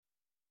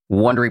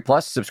Wondery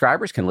Plus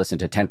subscribers can listen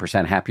to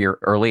 10% Happier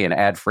early and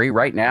ad-free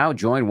right now.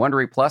 Join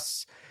Wondery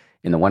Plus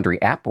in the Wondery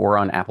app or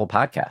on Apple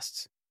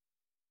Podcasts.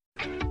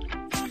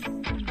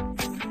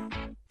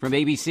 From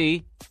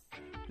ABC,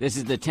 this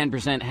is the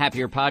 10%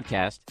 Happier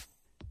podcast.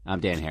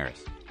 I'm Dan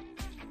Harris.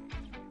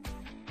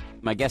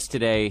 My guest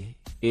today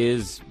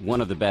is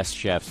one of the best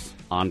chefs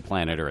on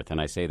planet Earth,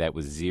 and I say that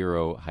with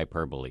zero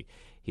hyperbole.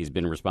 He's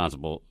been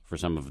responsible for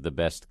some of the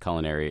best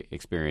culinary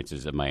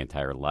experiences of my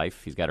entire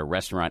life. He's got a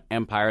restaurant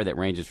empire that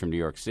ranges from New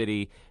York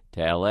City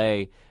to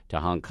L.A.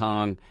 to Hong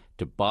Kong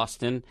to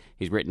Boston.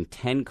 He's written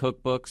 10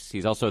 cookbooks.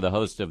 He's also the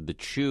host of The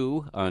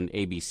Chew on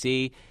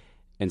ABC.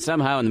 And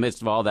somehow, in the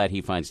midst of all that,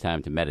 he finds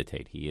time to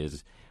meditate. He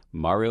is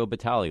Mario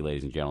Batali,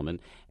 ladies and gentlemen.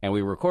 And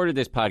we recorded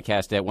this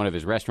podcast at one of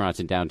his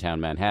restaurants in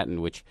downtown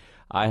Manhattan, which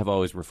I have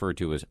always referred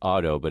to as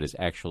Otto, but is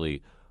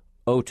actually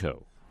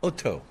Otto.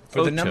 Otto,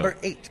 for the number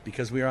 8,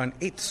 because we are on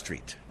 8th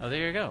Street. Oh,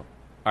 there you go.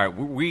 All right,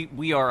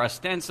 we are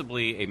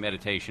ostensibly a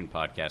meditation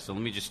podcast, so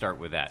let me just start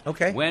with that.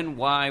 Okay. When,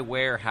 why,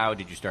 where, how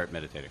did you start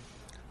meditating?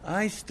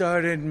 I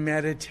started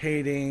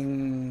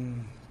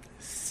meditating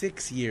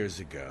 6 years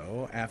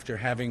ago after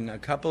having a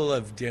couple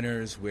of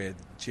dinners with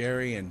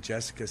Jerry and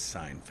Jessica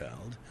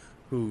Seinfeld,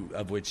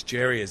 of which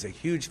Jerry is a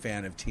huge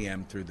fan of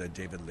TM through the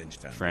David Lynch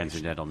Foundation.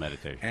 Transcendental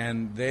meditation.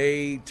 And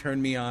they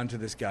turned me on to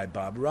this guy,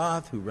 Bob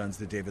Roth, who runs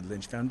the David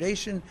Lynch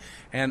Foundation.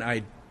 And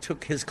I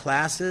took his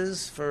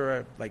classes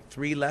for like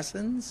 3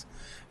 lessons,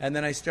 and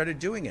then I started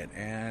doing it.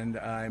 And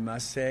I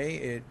must say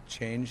it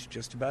changed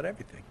just about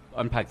everything.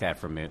 Unpack that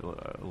for me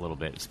a little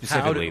bit.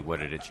 Specifically, what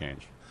did it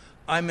change?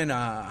 I'm in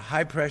a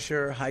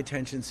high-pressure,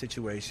 high-tension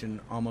situation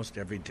almost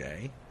every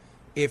day,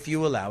 if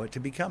you allow it to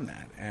become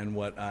that. And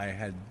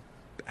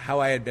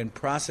how I had been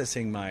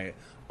processing my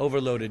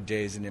overloaded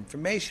days and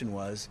information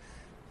was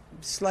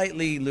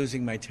slightly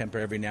losing my temper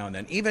every now and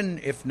then, even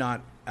if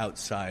not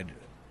outside,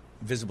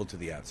 visible to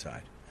the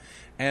outside.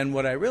 And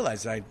what I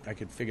realized, I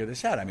could figure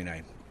this out. I mean,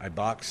 I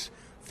box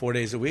 4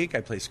 days a week. I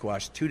play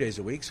squash 2 days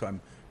a week, so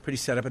I'm pretty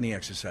set up in the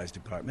exercise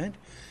department.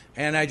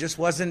 And I just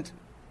wasn't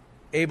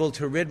able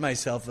to rid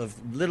myself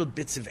of little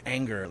bits of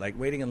anger, like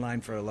waiting in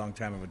line for a long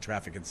time over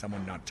traffic and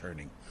someone not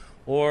turning.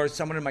 Or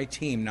someone in my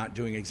team not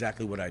doing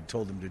exactly what I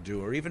told them to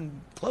do, or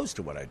even close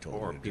to what I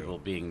told them to do. Or people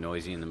being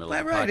noisy in the middle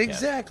of the podcast. Right,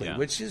 exactly, yeah.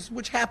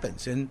 which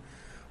happens. And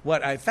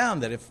what I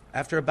found that if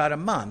after about a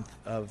month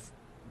of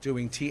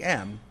doing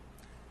TM,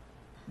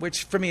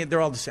 which for me they're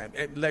all the same.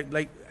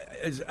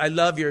 I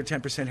love your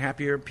 10%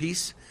 Happier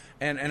piece,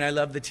 and I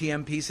love the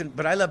TM piece,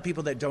 but I love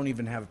people that don't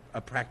even have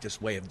a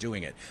practiced way of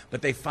doing it,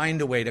 but they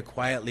find a way to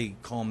quietly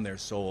calm their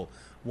soul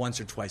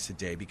once or twice a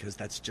day, because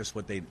that's just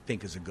what they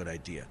think is a good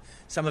idea.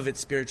 Some of it's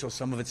spiritual,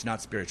 some of it's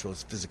not spiritual,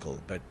 it's physical.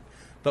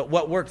 But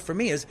what worked for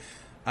me is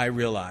I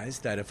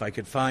realized that if I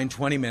could find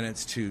 20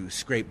 minutes to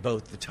scrape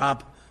both the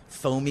top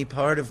foamy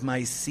part of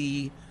my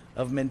sea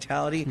of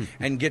mentality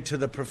and get to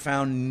the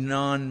profound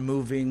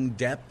non-moving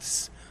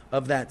depths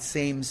of that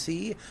same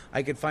sea,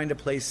 I could find a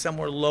place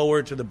somewhere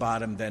lower to the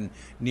bottom than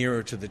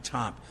nearer to the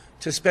top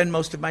to spend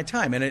most of my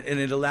time. And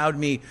it allowed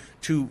me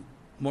to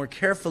more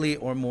carefully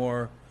or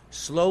more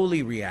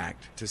slowly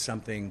react to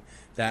something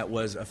that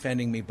was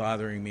offending me,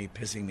 bothering me,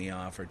 pissing me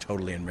off, or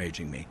totally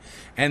enraging me.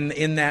 And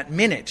in that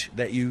minute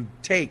that you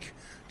take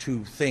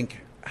to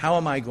think, how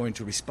am I going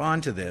to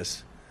respond to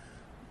this,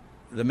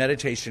 the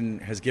meditation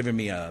has given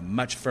me a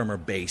much firmer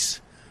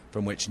base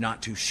from which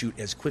not to shoot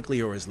as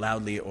quickly or as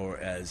loudly or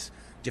as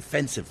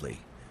defensively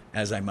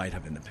as I might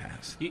have in the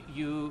past.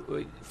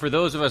 For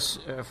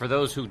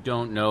those who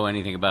don't know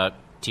anything about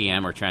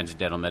TM or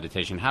Transcendental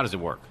Meditation, how does it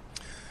work?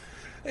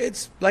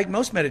 It's like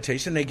most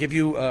meditation. They give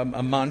you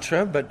a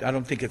mantra, but I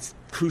don't think it's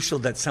crucial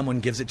that someone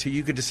gives it to you.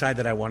 You could decide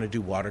that I want to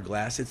do water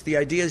glass. It's the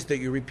idea is that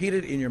you repeat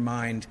it in your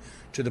mind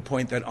to the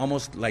point that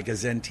almost like a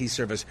Zen tea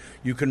service,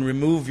 you can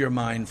remove your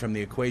mind from the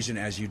equation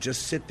as you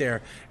just sit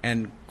there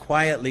and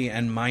quietly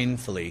and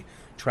mindfully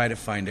try to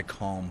find a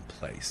calm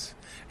place.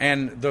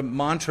 And the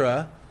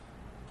mantra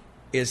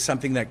is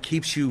something that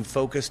keeps you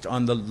focused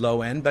on the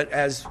low end, but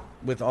as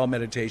with all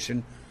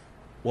meditation,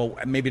 well,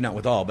 maybe not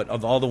with all, but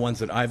of all the ones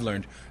that I've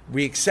learned,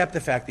 we accept the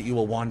fact that you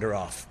will wander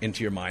off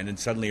into your mind and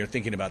suddenly you're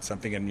thinking about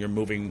something and you're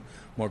moving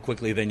more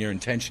quickly than your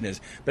intention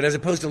is. But as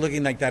opposed to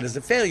looking like that as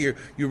a failure,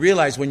 you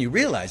realize when you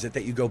realize it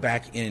that you go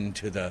back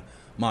into the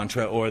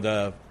mantra or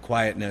the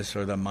quietness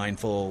or the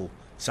mindful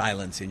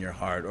silence in your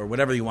heart or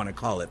whatever you want to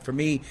call it. For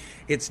me,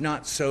 it's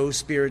not so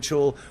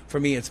spiritual. For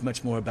me, it's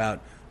much more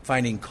about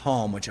finding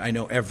calm, which I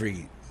know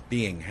every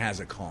being has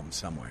a calm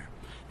somewhere.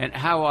 And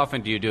how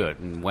often do you do it,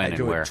 and when and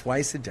where? I do it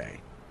twice a day.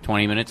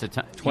 20 minutes a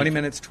time? 20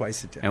 minutes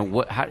twice a day. And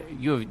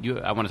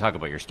I want to talk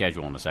about your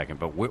schedule in a second,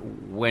 but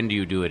when do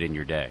you do it in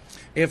your day?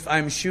 If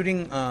I'm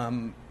shooting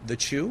The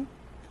Chew,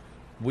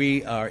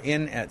 we are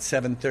in at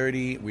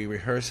 7:30. We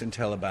rehearse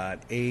until about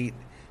 8.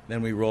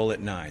 Then we roll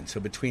at 9. So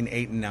between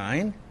 8 and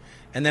 9.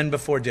 And then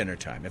before dinner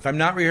time. If I'm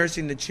not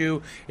rehearsing The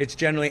Chew, it's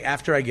generally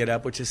after I get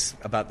up, which is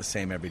about the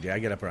same every day. I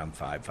get up around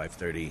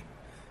 5:30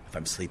 if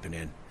I'm sleeping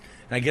in. And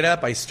I get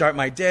up, I start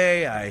my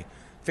day, I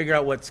figure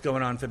out what's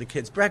going on for the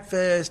kids'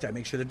 breakfast. I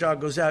make sure the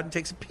dog goes out and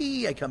takes a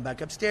pee. I come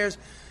back upstairs.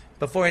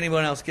 Before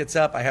anyone else gets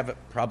up, I have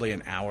probably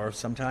an hour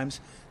sometimes,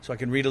 so I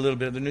can read a little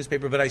bit of the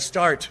newspaper. But I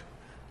start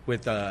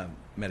with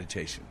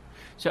meditation.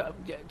 So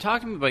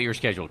talk to me about your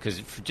schedule,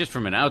 because just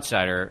from an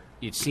outsider,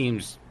 it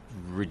seems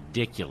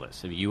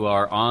ridiculous. I mean, you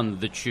are on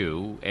the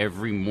chew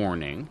every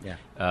morning.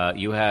 Yeah.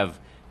 You have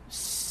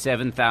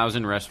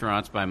 7,000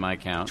 restaurants by my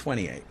count.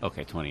 28.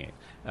 Okay, 28.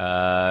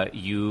 I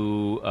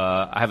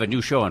have a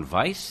new show on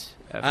Vice.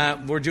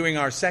 We're doing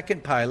our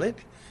second pilot.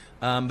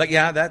 But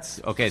yeah, that's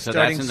okay. So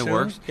that's in the soon.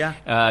 works.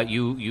 Yeah.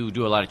 You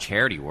do a lot of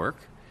charity work.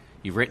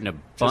 You've written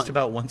just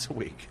about once a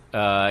week.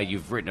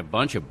 You've written a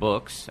bunch of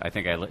books. I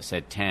think I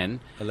said 10.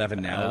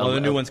 11 now. Well, the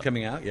new one's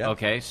coming out. Yeah.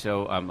 Okay.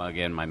 So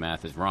again, my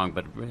math is wrong,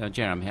 but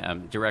Jen,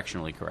 I'm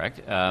directionally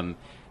correct.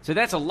 So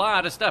that's a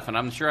lot of stuff, and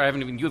I'm sure I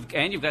haven't even.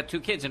 You've got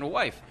 2 kids and a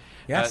wife.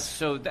 Yes.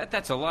 So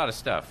that's a lot of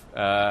stuff.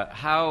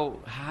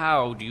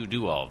 How do you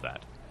do all of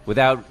that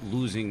without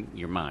losing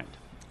your mind?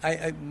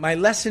 My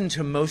lesson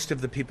to most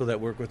of the people that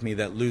work with me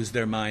that lose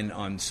their mind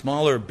on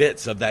smaller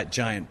bits of that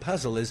giant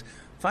puzzle is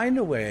find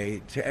a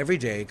way to every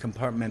day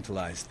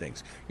compartmentalize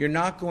things. You're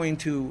not going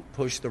to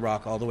push the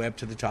rock all the way up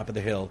to the top of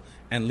the hill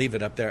and leave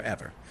it up there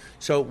ever.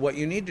 So what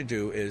you need to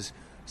do is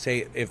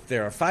say, if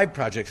there are 5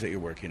 projects that you're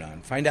working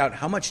on, find out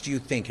how much do you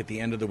think at the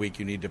end of the week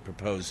you need to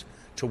propose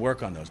to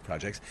work on those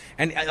projects.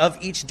 And of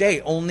each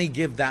day, only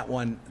give that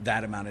one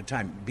that amount of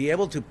time. Be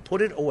able to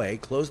put it away,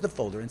 close the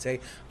folder, and say,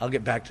 I'll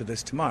get back to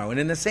this tomorrow. And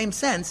in the same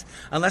sense,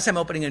 unless I'm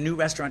opening a new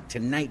restaurant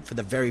tonight for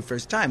the very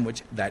first time,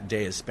 which that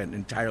day is spent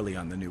entirely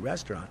on the new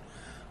restaurant,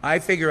 I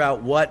figure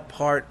out what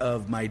part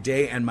of my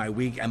day and my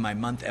week and my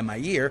month and my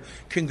year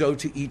can go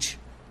to each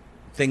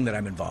thing that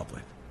I'm involved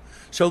with.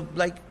 So,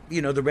 like,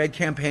 the RED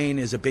campaign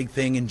is a big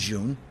thing in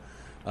June.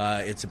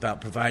 It's about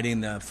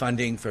providing the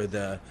funding for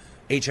the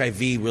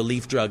HIV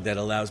relief drug that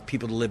allows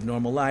people to live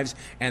normal lives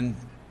and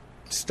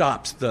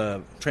stops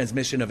the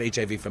transmission of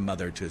HIV from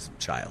mother to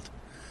child.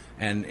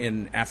 And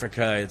in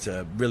Africa, it's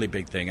a really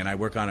big thing, and I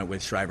work on it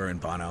with Shriver and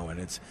Bono, and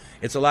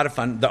it's a lot of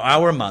fun.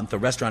 Our month, the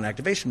Restaurant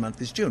Activation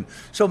Month, is June.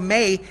 So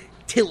May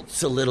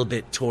tilts a little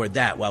bit toward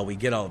that while we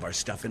get all of our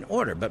stuff in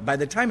order. But by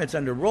the time it's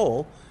under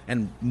roll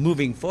and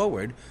moving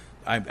forward,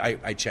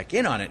 I check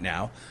in on it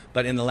now,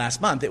 but in the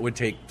last month, it would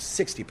take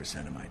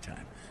 60% of my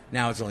time.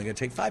 Now it's only going to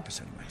take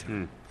 5% of my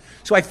time.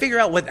 So I figure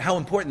out how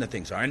important the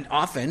things are. And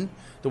often,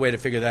 the way to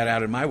figure that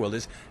out in my world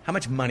is, how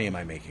much money am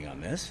I making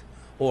on this?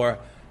 Or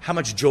how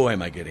much joy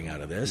am I getting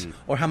out of this?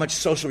 Or how much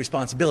social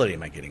responsibility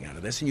am I getting out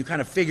of this? And you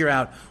kind of figure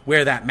out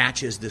where that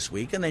matches this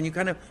week. And then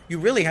you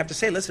really have to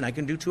say, listen, I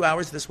can do 2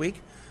 hours this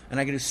week, and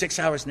I can do 6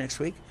 hours next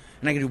week,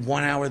 and I can do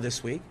 1 hour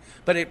this week.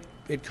 But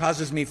it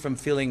causes me from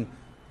feeling,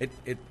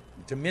 it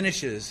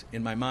diminishes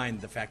in my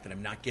mind the fact that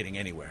I'm not getting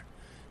anywhere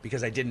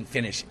because I didn't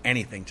finish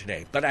anything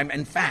today. But I'm,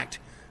 in fact,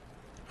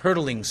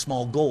 hurdling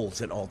small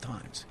goals at all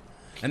times.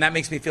 And that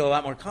makes me feel a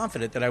lot more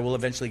confident that I will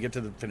eventually get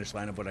to the finish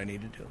line of what I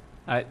need to do.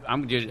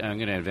 I'm going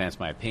to advance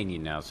my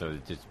opinion now, so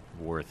it's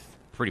worth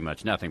pretty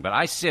much nothing. But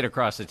I sit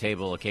across the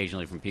table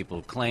occasionally from people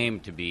who claim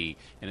to be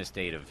in a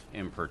state of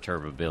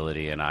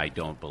imperturbability, and I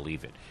don't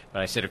believe it.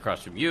 But I sit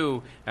across from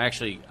you.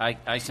 Actually,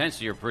 I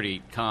sense you're a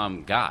pretty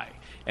calm guy.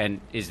 And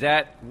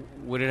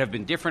would it have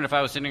been different if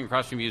I was sitting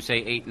across from you, say,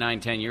 8, 9,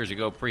 10 years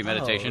ago,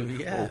 pre-meditation? Oh,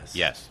 yes. Oh,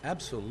 yes.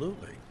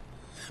 Absolutely.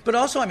 But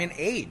also,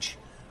 age.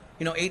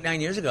 8, 9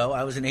 years ago,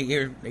 I was 8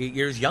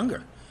 years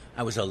younger.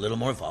 I was a little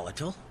more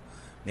volatile.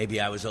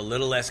 Maybe I was a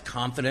little less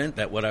confident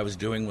that what I was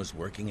doing was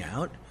working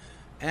out.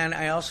 And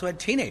I also had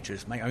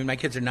teenagers. My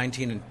kids are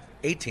 19 and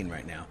 18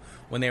 right now.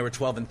 When they were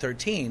 12 and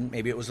 13,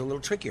 maybe it was a little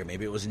trickier.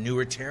 Maybe it was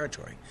newer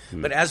territory.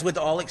 But as with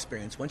all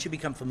experience, once you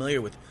become familiar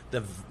with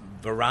the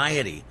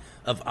variety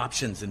of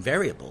options and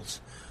variables,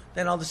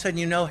 then all of a sudden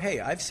hey,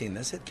 I've seen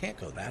this. It can't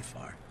go that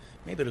far.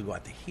 Maybe it'll go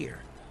out to here.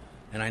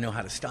 And I know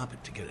how to stop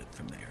it to get it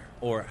from there,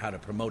 or how to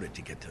promote it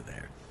to get to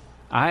there.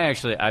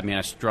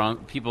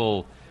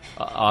 People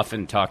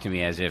often talk to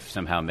me as if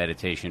somehow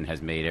meditation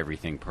has made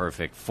everything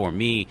perfect. For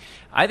me,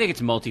 I think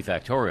it's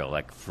multifactorial.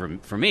 Like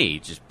for me,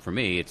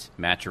 it's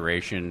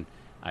maturation.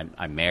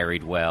 I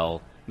married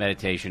well.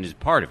 Meditation is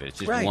part of it. It's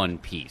just one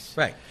piece.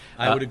 Right.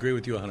 I would agree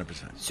with you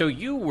 100%. So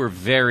you were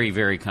very,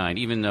 very kind,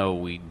 even though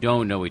we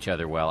don't know each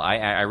other well.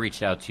 I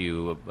reached out to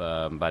you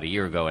about a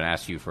year ago and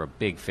asked you for a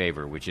big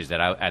favor, which is that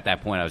at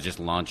that point I was just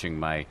launching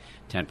my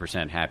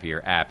 10%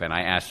 Happier app, and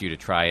I asked you to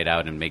try it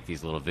out and make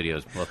these little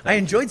videos. Well, I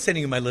enjoyed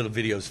sending you my little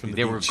videos from the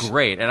beach. They were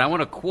great. And I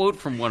want to quote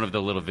from one of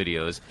the little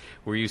videos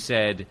where you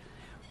said,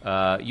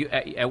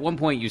 at one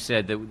point you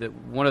said that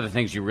one of the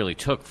things you really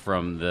took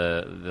from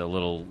the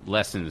little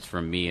lessons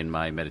from me and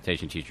my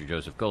meditation teacher,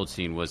 Joseph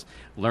Goldstein, was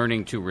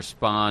learning to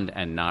respond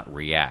and not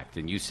react.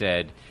 And you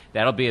said,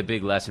 that'll be a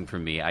big lesson for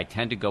me. I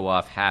tend to go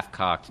off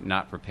half-cocked,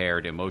 not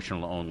prepared,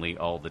 emotional only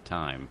all the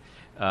time.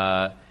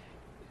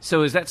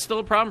 So is that still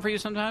a problem for you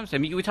sometimes? I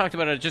mean, we talked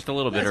about it just a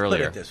little bit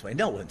earlier. Let's put it this way.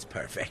 No one's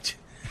perfect.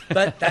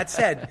 But that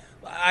said,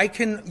 I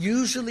can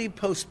usually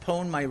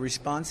postpone my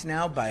response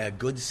now by a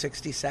good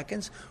 60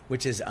 seconds,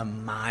 which is a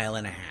mile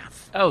and a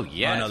half. Oh,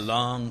 yes. On a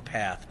long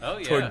path Oh,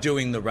 yeah. toward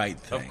doing the right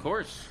thing. Of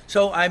course.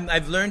 So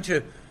I've learned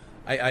to.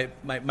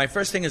 My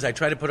first thing is I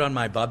try to put on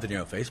my Bob De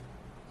Niro face.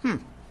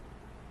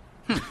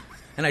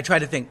 And I try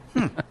to think,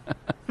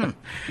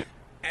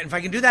 And if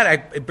I can do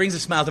that, it brings a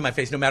smile to my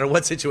face no matter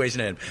what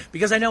situation I'm in.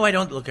 Because I know I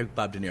don't look like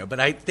Bob De Niro, but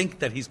I think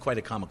that he's quite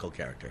a comical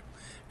character.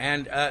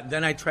 And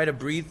then I try to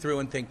breathe through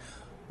and think,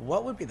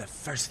 what would be the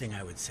first thing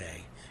I would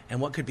say? And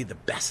what could be the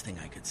best thing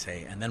I could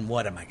say? And then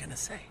what am I going to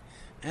say?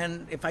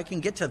 And if I can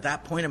get to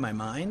that point in my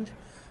mind,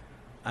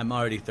 I'm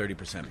already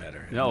 30%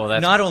 better. No, well,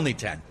 that's... Not only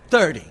 10,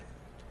 30.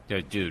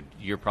 Dude,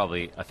 you're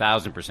probably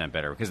 1,000%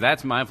 better, because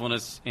that's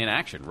mindfulness in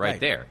action right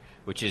there,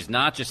 which is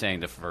not just saying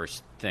the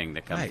first thing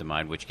that comes to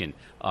mind, which can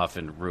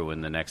often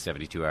ruin the next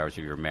 72 hours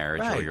of your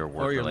marriage or your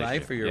work or your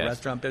relationship. life or your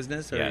restaurant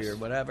business or your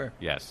whatever.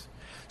 Yes.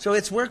 So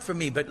it's worked for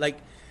me, but like,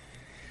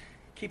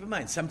 keep in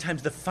mind,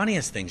 sometimes the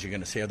funniest things you're going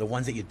to say are the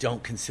ones that you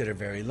don't consider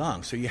very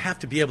long. So you have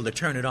to be able to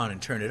turn it on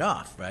and turn it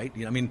off, right?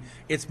 You know, I mean,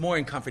 it's more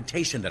in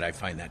confrontation that I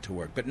find that to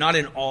work, but not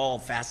in all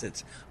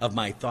facets of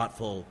my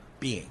thoughtful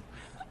being.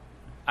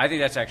 I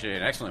think that's actually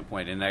an excellent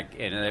point, and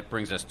that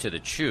brings us to the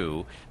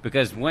chew,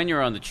 because when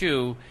you're on the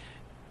chew,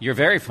 you're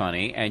very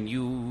funny, and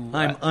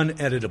I'm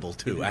uneditable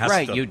too.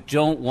 Right, you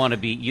don't want to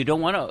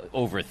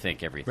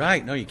overthink everything.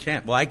 Right, no, you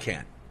can't. Well, I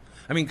can't.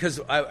 I mean, because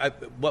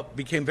what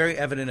became very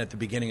evident at the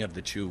beginning of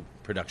the Chew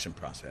production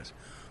process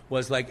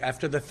was, like,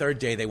 after the third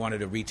day, they wanted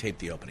to retape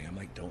the opening. I'm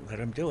like, don't let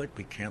them do it.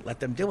 We can't let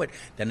them do it.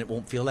 Then it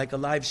won't feel like a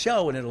live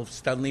show, and it'll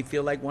suddenly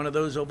feel like one of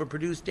those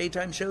overproduced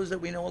daytime shows that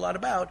we know a lot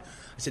about.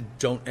 I said,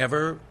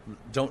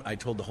 I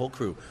told the whole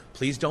crew,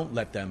 please don't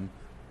let them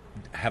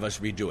have us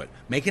redo it.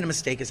 Making a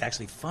mistake is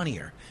actually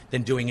funnier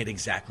than doing it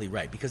exactly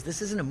right, because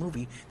this isn't a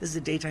movie. This is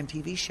a daytime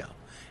TV show.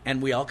 And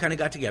we all kind of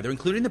got together,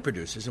 including the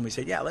producers, and we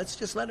said, yeah, let's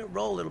just let it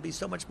roll. It'll be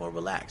so much more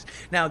relaxed.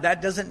 Now,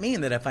 that doesn't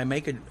mean that if I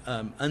make an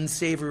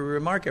unsavory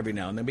remark every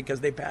now and then,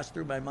 because they pass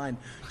through my mind,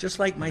 just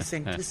like my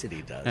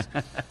simplicity does,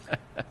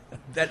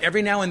 that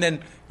every now and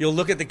then you'll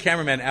look at the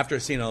cameraman after a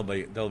scene, they'll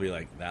be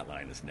like, that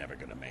line is never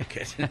going to make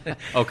it.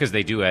 Oh, because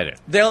they do edit.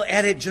 They'll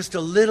edit just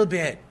a little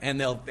bit,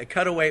 and they'll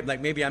cut away,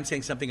 like maybe I'm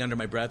saying something under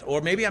my breath, or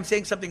maybe I'm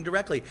saying something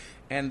directly,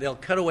 and they'll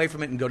cut away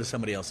from it and go to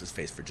somebody else's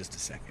face for just a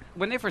second.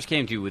 When they first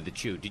came to you with the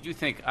Chew, did you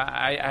think,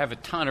 I have a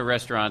ton of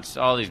restaurants,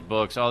 all these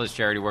books, all this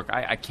charity work,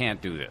 I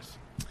can't do this?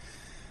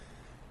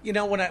 You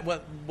know,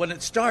 when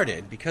it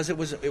started, because it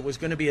was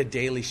going to be a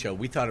daily show,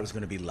 we thought it was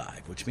going to be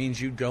live, which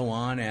means you'd go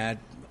on at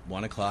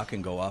 1 o'clock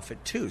and go off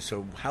at 2.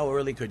 So how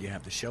early could you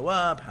have to show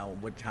up?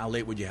 How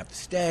late would you have to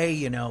stay?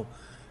 You know,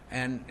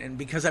 and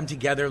because I'm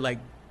together, like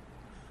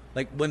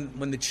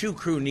when the Chew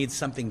crew needs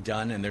something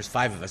done, and there's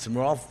 5 of us, and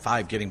we're all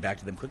 5 getting back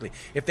to them quickly.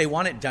 If they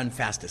want it done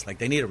fastest, like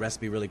they need a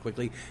recipe really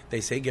quickly,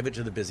 they say give it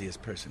to the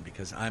busiest person,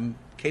 because I'm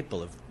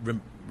capable of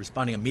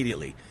responding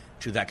immediately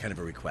to that kind of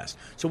a request.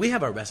 So we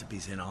have our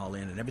recipes all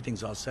in, and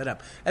everything's all set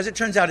up. As it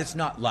turns out, it's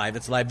not live;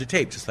 it's live to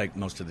tape, just like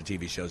most of the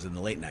TV shows and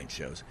the late night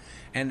shows.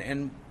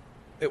 And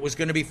it was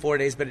going to be 4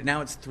 days, but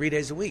now it's 3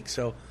 days a week.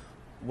 So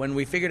when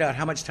we figured out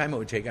how much time it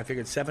would take, I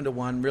figured 7 to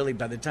 1. Really,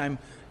 by the time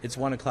it's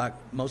 1 o'clock,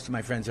 most of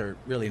my friends are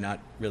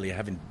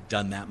haven't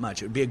done that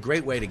much. It would be a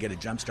great way to get a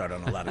jump start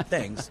on a lot of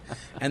things,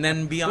 and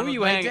then be on with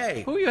my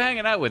day. Who are you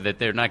hanging out with that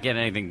they're not getting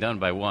anything done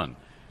by 1?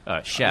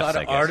 Chefs, a lot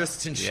of I guess.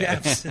 Artists and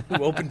chefs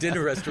who open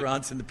dinner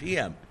restaurants in the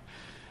PM.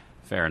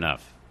 Fair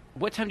enough.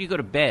 What time do you go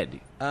to bed?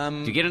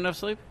 Do you get enough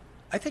sleep?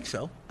 I think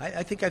so.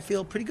 I think I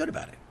feel pretty good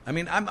about it. I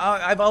mean,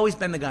 I've always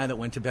been the guy that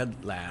went to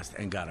bed last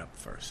and got up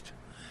first.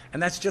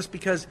 And that's just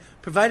because,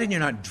 provided you're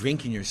not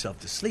drinking yourself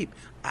to sleep,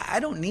 I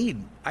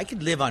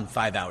could live on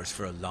 5 hours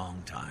for a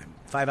long time,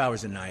 5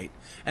 hours a night.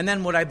 And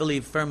then what I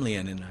believe firmly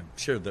in, and I'm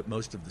sure that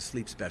most of the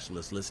sleep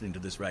specialists listening to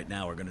this right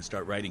now are going to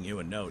start writing you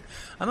a note,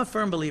 I'm a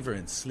firm believer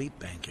in sleep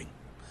banking.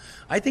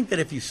 I think that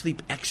if you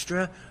sleep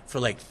extra for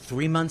like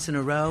 3 months in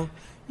a row,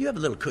 you have a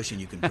little cushion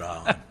you can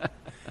draw on.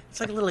 It's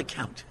like a little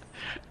account.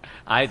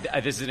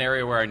 This is an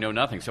area where I know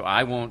nothing, so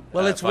I won't.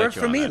 Well, it's worked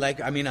for me. That.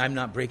 Like, I mean, I'm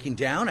not breaking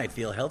down. I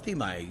feel healthy.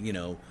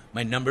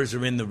 My numbers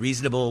are in the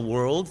reasonable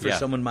world for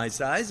someone my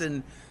size,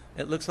 and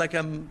it looks like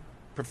I'm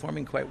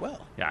performing quite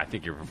well. Yeah, I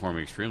think you're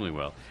performing extremely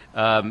well.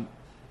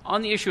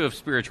 On the issue of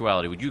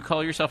spirituality, would you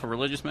call yourself a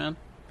religious man?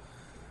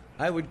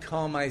 I would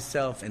call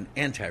myself an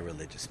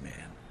anti-religious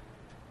man.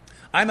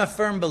 I'm a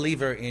firm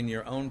believer in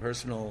your own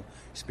personal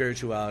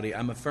spirituality.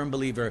 I'm a firm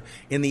believer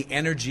in the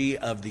energy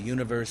of the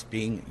universe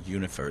being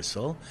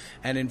universal.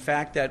 And in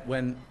fact, that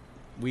when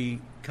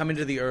we come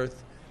into the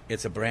earth,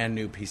 it's a brand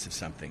new piece of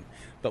something.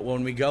 But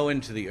when we go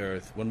into the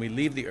earth, when we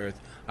leave the earth,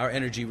 our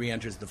energy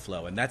re-enters the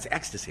flow. And that's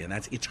ecstasy, and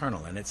that's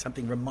eternal, and it's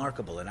something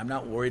remarkable. And I'm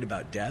not worried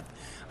about death.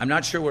 I'm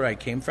not sure where I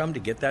came from to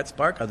get that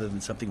spark, other than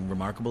something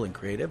remarkable and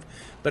creative.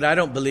 But I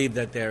don't believe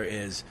that there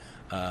is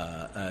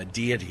a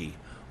deity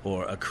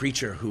or a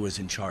creature who is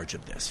in charge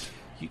of this.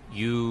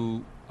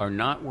 You are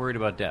not worried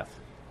about death?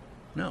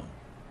 No.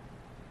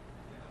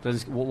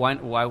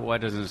 Why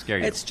doesn't it scare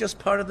you? It's just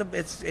part of the.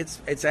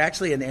 It's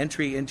actually an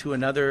entry into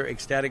another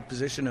ecstatic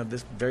position of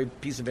this very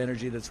piece of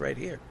energy that's right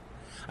here.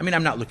 I mean,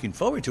 I'm not looking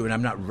forward to it.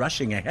 I'm not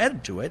rushing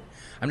ahead to it.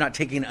 I'm not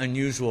taking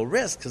unusual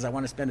risks because I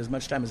want to spend as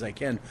much time as I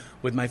can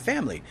with my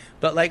family.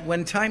 But like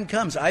when time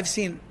comes, I've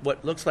seen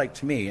what looks like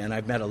to me, and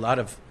I've met a lot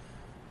of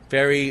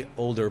very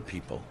older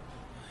people,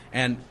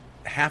 and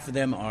half of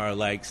them are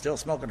like still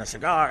smoking a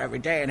cigar every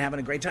day and having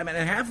a great time, and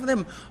half of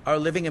them are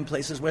living in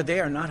places where they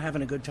are not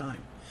having a good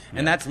time.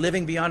 And that's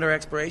living beyond our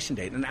expiration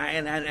date. And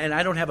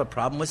I don't have a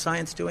problem with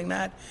science doing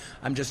that.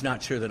 I'm just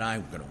not sure that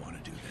I'm going to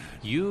want to do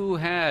that. You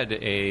had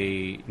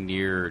a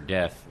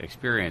near-death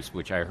experience,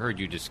 which I heard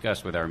you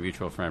discuss with our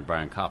mutual friend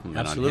Brian Koppelman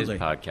Absolutely. on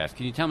his podcast.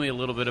 Can you tell me a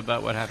little bit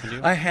about what happened to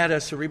you? I had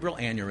a cerebral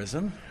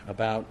aneurysm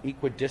about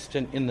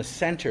equidistant in the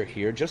center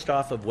here, just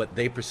off of what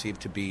they perceive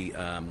to be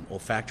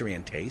olfactory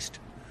and taste.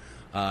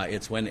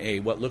 It's when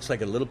what looks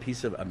like a little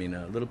piece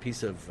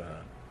of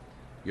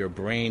your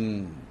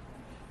brain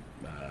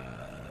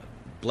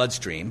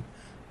bloodstream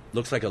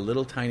looks like a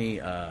little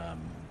tiny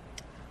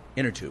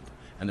inner tube,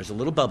 and there's a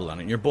little bubble on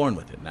it, and you're born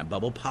with it, and that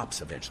bubble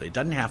pops eventually. It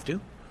doesn't have to,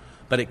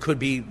 but it could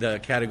be the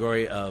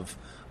category of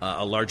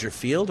a larger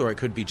field, or it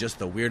could be just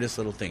the weirdest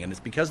little thing. And it's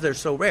because they're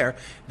so rare,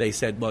 they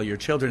said, well, your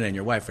children and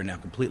your wife are now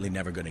completely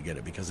never going to get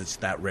it because it's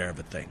that rare of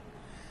a thing.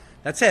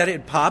 That's it.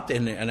 It popped,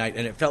 and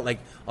it felt like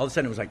all of a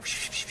sudden it was like.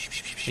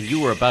 And you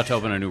were about to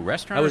open a new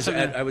restaurant?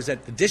 I was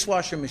at the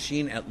dishwasher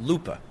machine at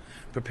Lupa,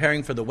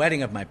 preparing for the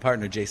wedding of my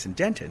partner, Jason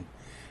Denton.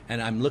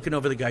 And I'm looking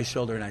over the guy's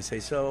shoulder, and I say,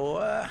 so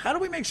how do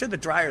we make sure the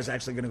dryer is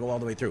actually going to go all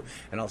the way through?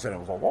 And all of a sudden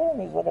I was like,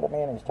 oh, he's looking at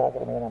me, and he's talking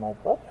to me, and I'm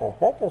like, what the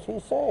heck is he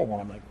saying?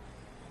 And I'm like,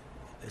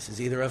 this is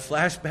either a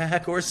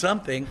flashback or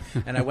something.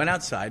 And I went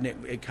outside,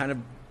 and it kind of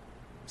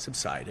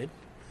subsided.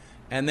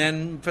 And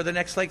then for the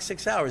next,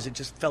 6 hours, it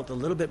just felt a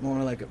little bit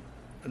more like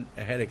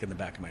a headache in the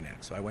back of my neck.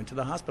 So I went to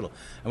the hospital.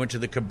 I went to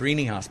the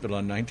Cabrini Hospital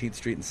on 19th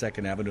Street and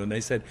 2nd Avenue, and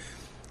they said,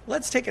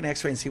 let's take an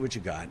x-ray and see what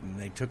you got. And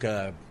they took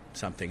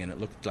something, and it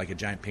looked like a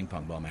giant ping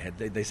pong ball in my head.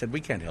 They said, we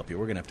can't help you.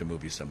 We're going to have to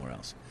move you somewhere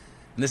else.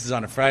 And this is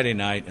on a Friday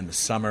night in the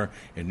summer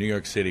in New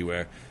York City,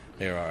 where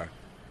there are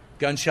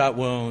gunshot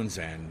wounds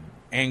and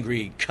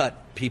angry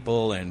cut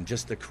people and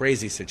just a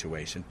crazy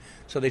situation.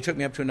 So they took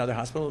me up to another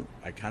hospital.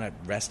 I kind of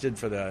rested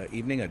for the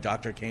evening. A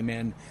doctor came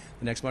in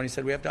the next morning and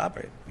said, we have to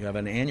operate. You have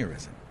an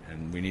aneurysm,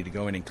 and we need to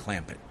go in and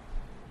clamp it,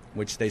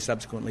 which they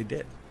subsequently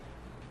did.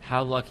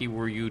 How lucky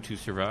were you to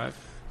survive?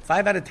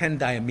 5 out of 10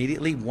 die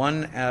immediately.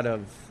 1 out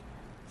of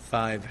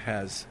 5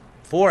 has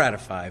 4 out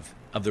of 5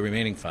 of the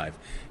remaining 5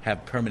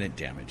 have permanent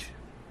damage.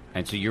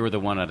 And so you were the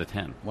 1 out of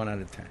 10. 1 out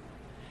of 10.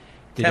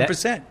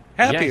 10%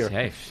 happier. Yes,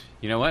 hey,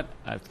 you know what?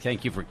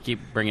 Thank you for keep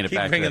bringing it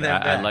back. Bringing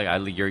that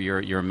back.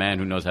 You're a man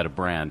who knows how to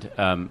brand.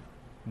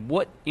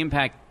 What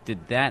impact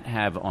did that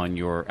have on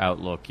your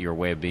outlook, your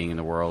way of being in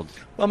the world?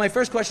 Well, my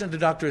first question to the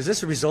doctor, is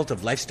this a result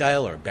of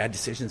lifestyle or bad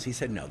decisions? He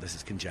said, no, this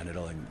is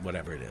congenital and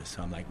whatever it is.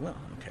 So I'm like, well,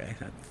 okay,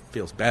 that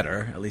feels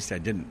better. At least I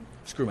didn't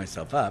screw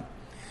myself up.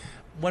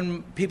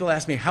 When people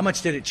ask me, how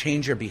much did it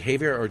change your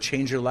behavior or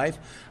change your life?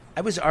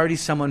 I was already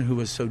someone who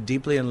was so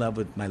deeply in love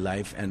with my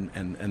life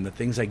and the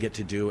things I get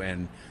to do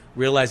and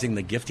realizing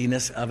the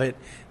giftiness of it,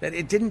 that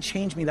it didn't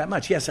change me that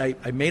much. Yes, I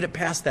made it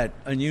past that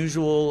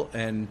unusual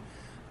and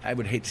I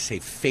would hate to say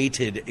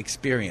fated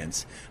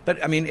experience.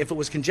 But, I mean, if it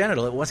was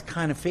congenital, it was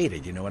kind of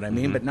fated, you know what I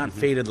mean? But not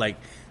fated like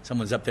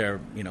someone's up there,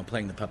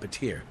 playing the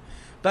puppeteer.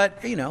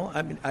 But,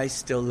 I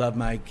still love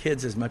my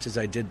kids as much as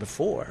I did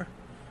before.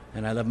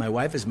 And I love my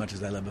wife as much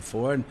as I loved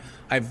before. And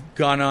I've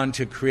gone on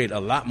to create a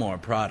lot more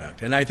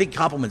product. And I think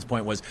Koppelman's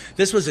point was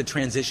this was a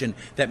transition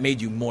that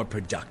made you more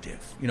productive.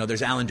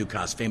 There's Alan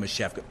Ducasse, famous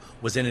chef,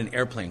 was in an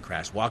airplane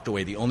crash, walked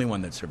away, the only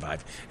one that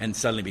survived, and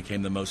suddenly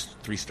became the most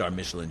 3-star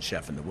Michelin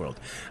chef in the world.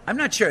 I'm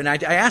not sure. And I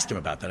asked him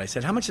about that. I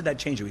said, how much did that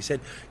change you? He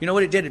said, you know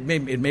what it did? It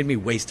made me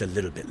waste a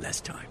little bit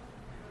less time.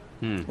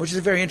 Which is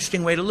a very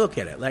interesting way to look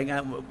at it. Like,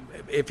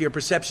 if your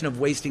perception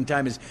of wasting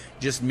time is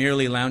just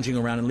merely lounging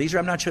around in leisure,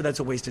 I'm not sure that's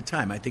a waste of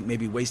time. I think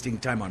maybe wasting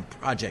time on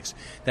projects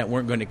that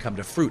weren't going to come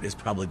to fruit is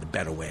probably the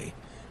better way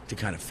to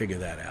kind of figure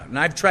that out. And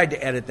I've tried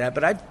to edit that,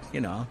 but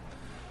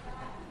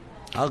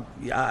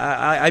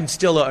I'm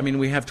still. I mean,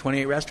 we have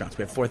 28 restaurants.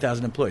 We have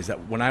 4,000 employees.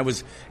 When I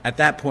was at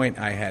that point,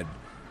 I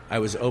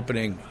was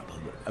opening.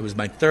 It was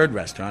my 3rd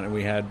restaurant, and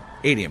we had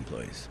 80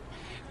 employees.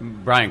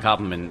 Brian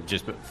Koppelman,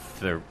 just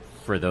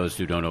for those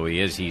who don't know who he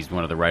is, he's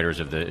one of the writers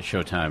of the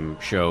Showtime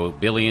show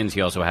Billions.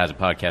 He also has a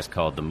podcast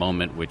called The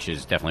Moment, which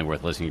is definitely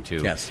worth listening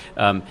to. Yes.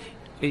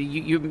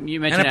 You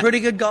mentioned... And a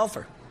pretty good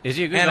golfer. Is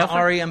he a good golfer? And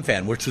an REM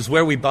fan, which was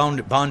where we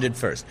bonded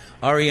first.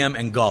 REM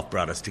and golf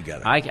brought us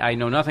together. I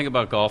know nothing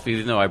about golf,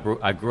 even though I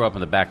grew up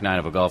on the back 9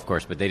 of a golf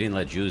course, but they didn't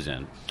let Jews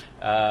in.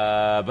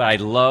 But I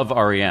love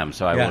REM,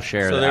 so I will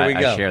share that.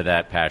 I share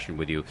that passion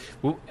with you.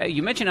 Well,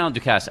 you mentioned Alan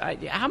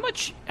Ducasse. How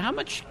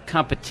much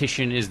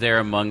competition is there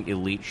among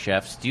elite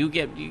chefs? Do you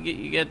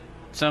get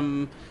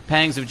some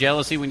pangs of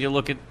jealousy when you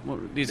look at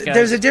these guys?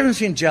 There's a difference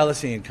between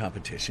jealousy and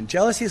competition.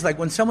 Jealousy is like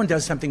when someone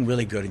does something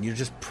really good and you're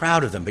just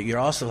proud of them, but you're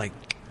also like,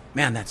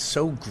 man, that's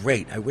so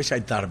great. I wish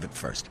I'd thought of it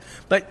first.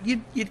 But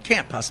you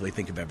can't possibly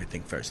think of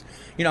everything first.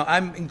 You know,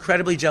 I'm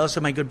incredibly jealous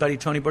of my good buddy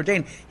Tony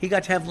Bourdain. He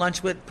got to have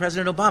lunch with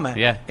President Obama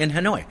in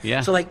Hanoi.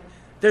 Yeah. So, like,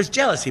 there's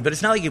jealousy, but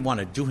it's not like you want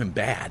to do him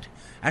bad.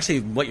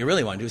 Actually, what you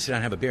really want to do is sit down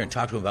and have a beer and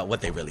talk to him about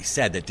what they really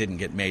said that didn't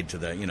get made to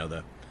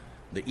the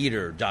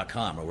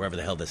eater.com or wherever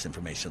the hell this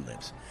information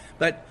lives.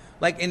 But,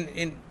 like,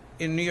 in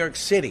New York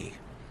City,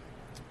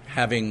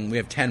 we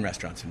have 10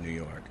 restaurants in New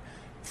York.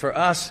 For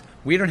us,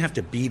 we don't have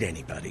to beat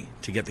anybody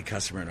to get the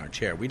customer in our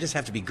chair. We just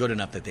have to be good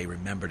enough that they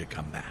remember to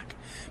come back.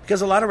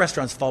 Because a lot of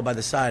restaurants fall by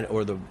the side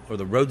or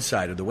the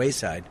roadside or the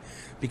wayside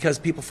because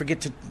people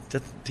forget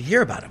to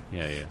hear about them.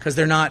 Yeah. Because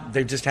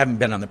they just haven't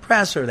been on the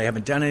press or they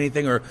haven't done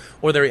anything or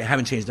they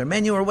haven't changed their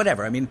menu or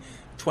whatever. I mean,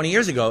 20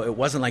 years ago, it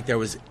wasn't like there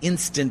was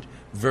instant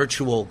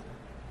virtual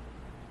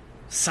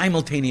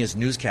simultaneous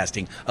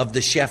newscasting of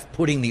the chef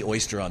putting the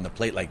oyster on the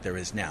plate like there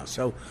is now.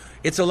 So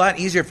it's a lot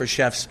easier for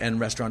chefs and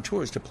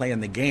restaurateurs to play in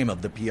the game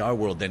of the PR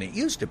world than it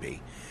used to be.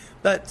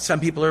 But some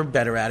people are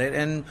better at it,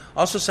 and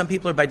also some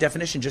people are by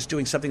definition just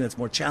doing something that's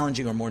more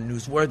challenging or more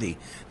newsworthy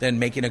than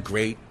making a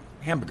great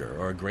hamburger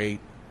or a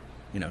great,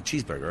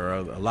 cheeseburger or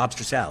a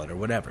lobster salad or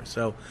whatever.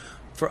 So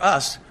for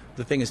us,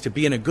 the thing is to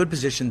be in a good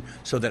position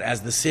so that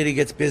as the city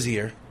gets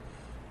busier,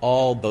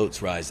 all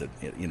boats rise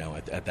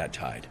at that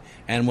tide.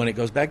 And when it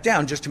goes back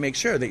down, just to make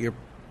sure that you're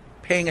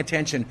paying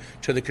attention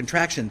to the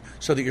contraction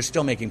so that you're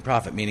still making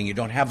profit, meaning you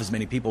don't have as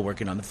many people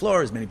working on the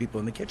floor, as many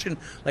people in the kitchen.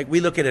 Like, we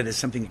look at it as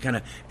something that kind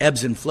of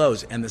ebbs and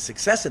flows, and the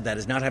success of that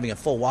is not having a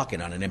full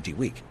walk-in on an empty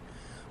week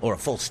or a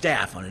full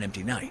staff on an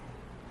empty night.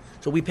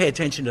 So we pay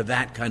attention to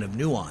that kind of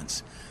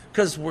nuance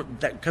because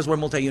we're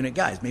multi-unit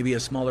guys. Maybe a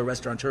smaller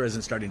restaurateur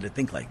isn't starting to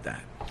think like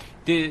that.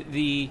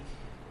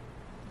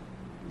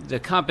 The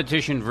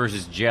competition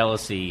versus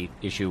jealousy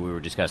issue we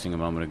were discussing a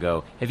moment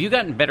ago, have you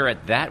gotten better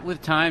at that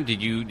with time?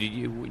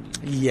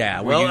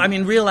 Yeah,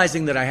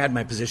 realizing that I had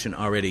my position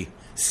already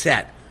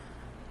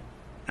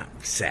not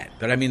set,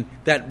 but I mean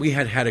that we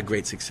had a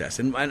great success.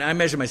 And I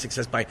measure my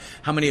success by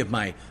how many of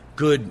my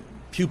good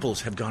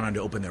pupils have gone on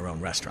to open their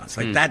own restaurants.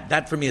 Like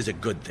that for me is a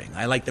good thing.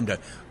 I like them to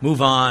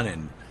move on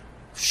and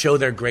show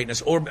their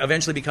greatness or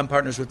eventually become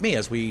partners with me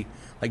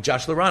like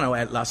Josh Lorano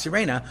at La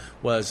Sirena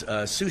was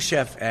a sous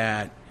chef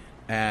at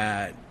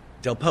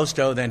Del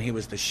Posto, then he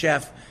was the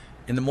chef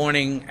in the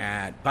morning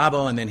at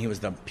Babbo, and then he was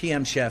the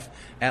PM chef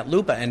at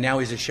Lupa, and now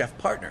he's a chef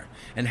partner.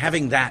 And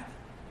having that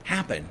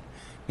happen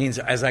means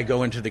as I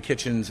go into the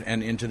kitchens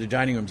and into the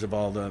dining rooms of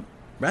all the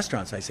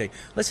restaurants, I say,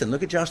 listen,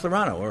 look at Josh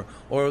Lorano,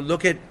 or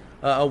look at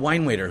a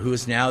wine waiter who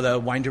is now the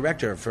wine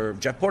director for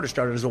Jeff Porter.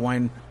 Started as a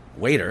wine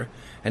waiter,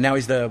 and now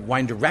he's the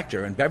wine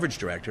director and beverage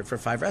director for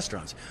 5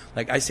 restaurants.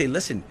 Like, I say,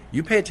 listen,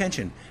 you pay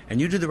attention, and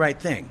you do the right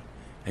thing.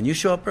 And you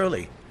show up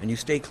early, and you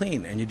stay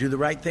clean, and you do the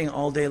right thing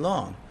all day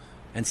long,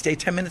 and stay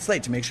 10 minutes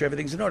late to make sure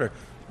everything's in order,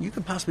 you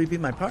could possibly be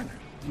my partner.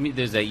 I mean,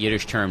 there's that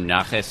Yiddish term,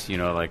 naches,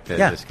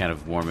 this kind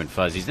of warm and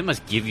fuzzies. It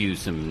must give you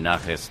some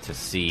naches to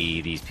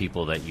see these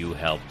people that you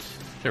helped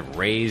sort of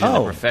raise in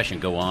the profession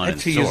go on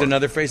and to use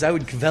another phrase, I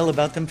would kvel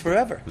about them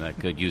forever. That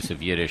good use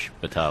of Yiddish,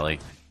 Batali.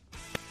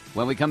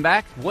 When we come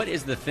back, what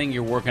is the thing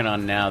you're working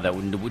on now that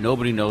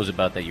nobody knows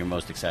about that you're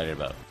most excited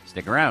about?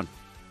 Stick around.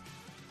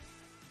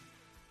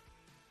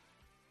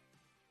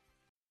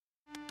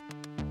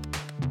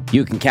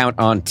 You can count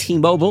on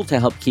T-Mobile to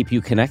help keep you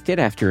connected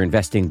after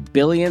investing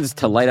billions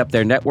to light up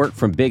their network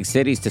from big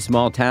cities to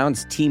small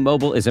towns.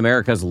 T-Mobile is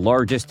America's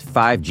largest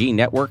 5G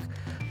network.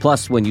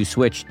 Plus, when you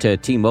switch to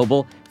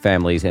T-Mobile,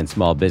 families and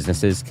small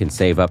businesses can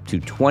save up to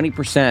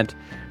 20%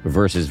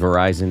 versus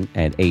Verizon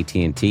and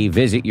AT&T.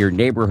 Visit your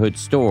neighborhood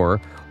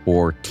store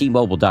or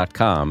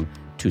T-Mobile.com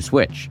to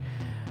switch.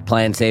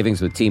 Plan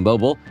savings with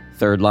T-Mobile.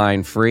 Third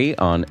line free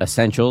on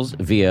essentials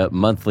via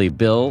monthly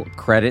bill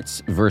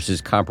credits versus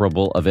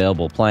comparable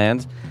available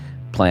plans.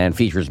 Plan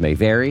features may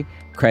vary.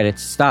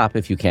 Credits stop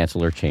if you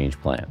cancel or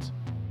change plans.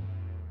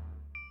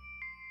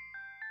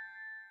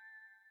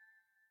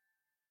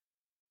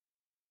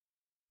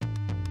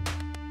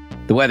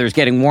 The weather is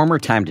getting warmer.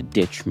 Time to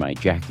ditch my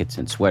jackets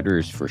and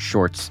sweaters for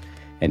shorts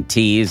and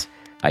tees.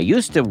 I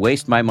used to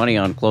waste my money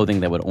on clothing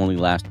that would only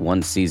last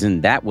one season.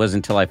 That was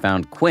until I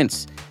found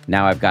Quince.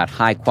 Now I've got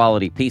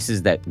high-quality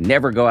pieces that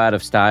never go out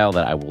of style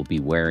that I will be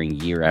wearing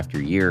year after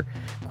year.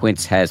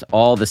 Quince has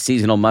all the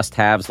seasonal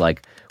must-haves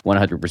like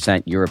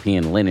 100%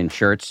 European linen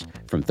shirts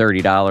from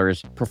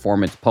 $30,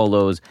 performance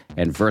polos,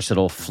 and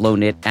versatile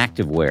flow-knit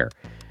activewear.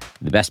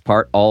 The best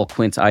part, all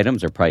Quince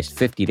items are priced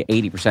 50 to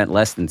 80%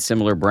 less than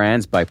similar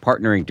brands. By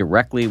partnering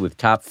directly with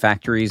top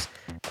factories,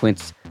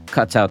 Quince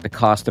cuts out the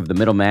cost of the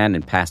middleman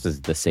and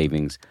passes the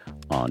savings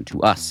on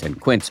to us. And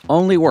Quince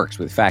only works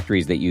with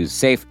factories that use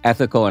safe,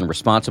 ethical, and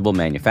responsible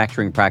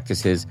manufacturing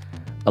practices,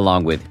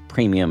 along with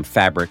premium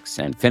fabrics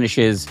and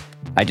finishes.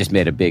 I just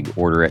made a big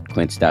order at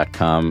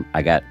quince.com.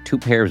 I got 2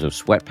 pairs of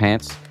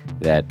sweatpants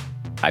that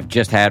I've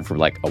just had for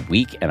like a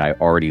week, and I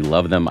already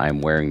love them.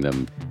 I'm wearing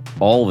them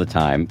all the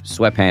time.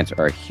 Sweatpants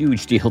are a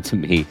huge deal to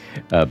me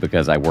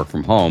because I work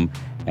from home.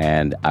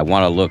 And I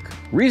want to look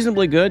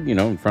reasonably good,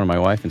 in front of my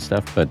wife and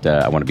stuff, but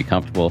I want to be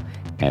comfortable.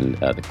 And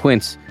the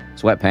Quince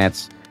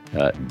sweatpants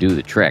do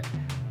the trick.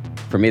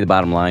 For me, the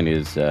bottom line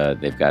is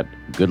they've got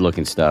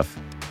good-looking stuff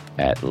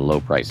at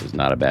low prices.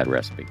 Not a bad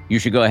recipe. You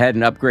should go ahead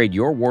and upgrade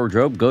your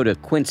wardrobe. Go to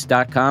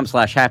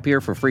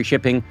quince.com/happier for free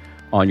shipping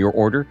on your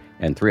order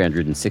and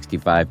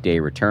 365-day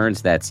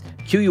returns. That's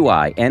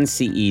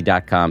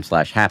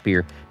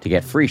QUINCE.com/happier to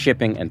get free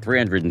shipping and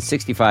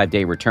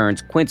 365-day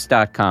returns.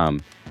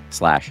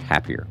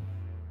 Quince.com/happier.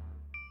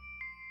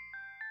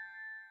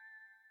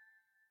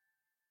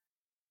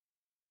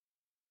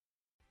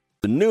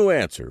 The new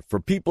answer for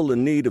people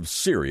in need of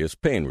serious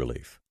pain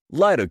relief.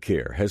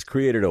 Lidocare has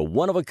created a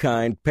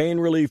one-of-a-kind pain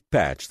relief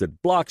patch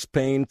that blocks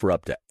pain for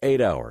up to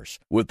 8 hours.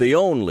 With the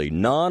only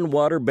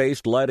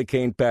non-water-based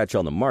lidocaine patch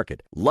on the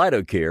market,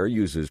 Lidocare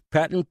uses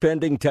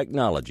patent-pending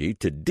technology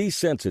to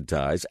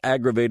desensitize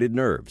aggravated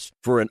nerves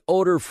for an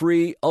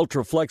odor-free,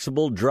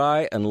 ultra-flexible,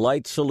 dry, and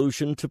light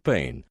solution to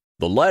pain.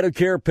 The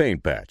Lidocare pain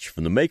patch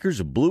from the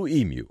makers of Blue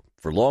Emu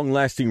for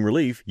long-lasting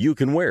relief you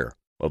can wear.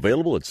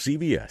 Available at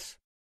CVS.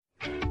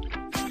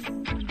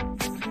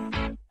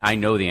 I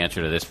know the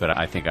answer to this, but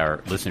I think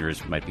our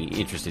listeners might be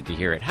interested to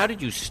hear it. How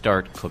did you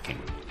start cooking?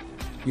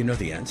 You know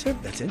the answer?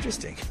 That's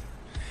interesting.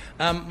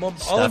 Well,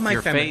 Stuff all of my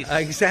your family.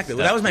 face. Exactly.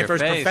 Well, that was my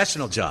first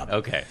professional job.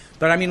 Okay.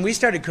 But we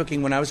started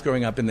cooking when I was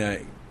growing up in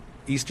the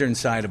eastern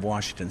side of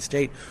Washington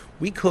State.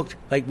 We cooked,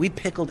 we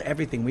pickled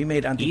everything. We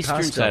made antipasto.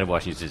 Eastern side of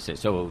Washington State.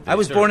 So I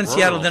was born in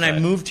Seattle, then I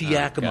moved to Oh,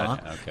 Yakima,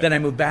 gotcha. Okay. then I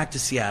moved back to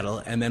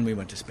Seattle, and then we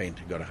went to Spain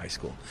to go to high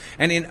school.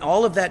 And in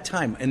all of that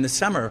time, in the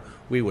summer,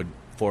 we would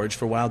forage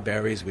for wild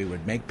berries, we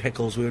would make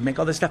pickles, we would make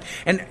all this stuff.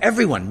 And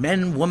everyone,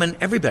 men, women,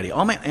 everybody,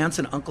 all my aunts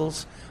and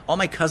uncles, all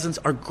my cousins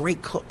are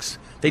great cooks.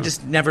 They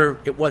just never,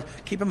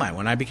 keep in mind,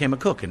 when I became a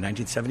cook in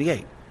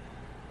 1978,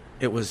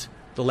 it was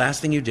the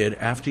last thing you did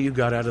after you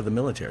got out of the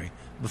military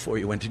before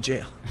you went to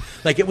jail.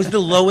 It was the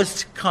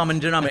lowest common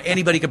denominator.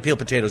 Anybody could peel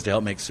potatoes to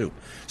help make soup.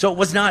 So it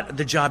was not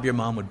the job your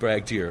mom would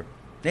brag to your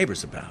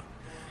neighbors about.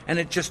 And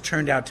it just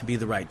turned out to be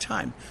the right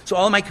time. So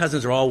all of my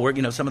cousins are all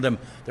working. Some of them,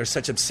 they're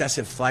such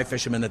obsessive fly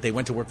fishermen that they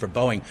went to work for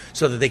Boeing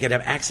so that they could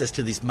have access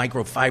to these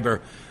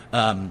microfiber,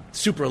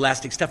 super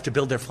elastic stuff to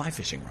build their fly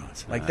fishing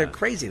rods. They're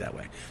crazy that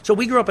way. So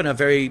we grew up in a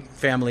very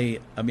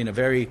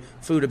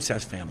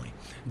food-obsessed family.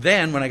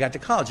 Then when I got to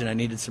college and I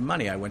needed some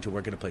money, I went to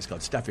work at a place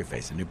called Stuff Your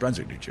Face in New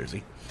Brunswick, New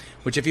Jersey,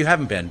 which if you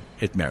haven't been,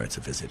 it merits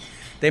a visit.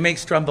 They make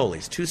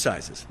strombolis, 2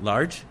 sizes,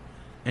 large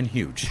and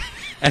huge.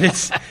 And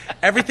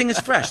everything is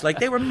fresh.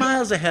 They were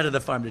miles ahead of the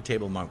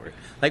farm-to-table market.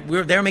 They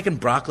were making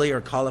broccoli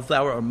or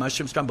cauliflower or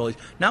mushroom strombolis,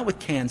 not with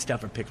canned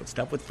stuff or pickled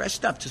stuff, with fresh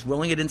stuff, just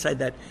rolling it inside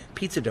that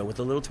pizza dough with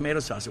a little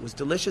tomato sauce. It was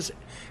delicious.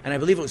 And I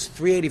believe it was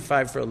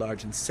 $3.85 for a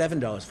large and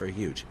 $7 for a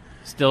huge.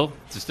 Still,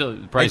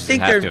 the prices have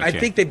to have changed. I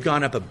think they've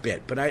gone up a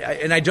bit, but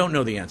I don't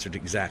know the answer to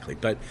exactly,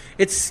 but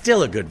it's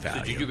still a good value.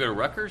 So did you go to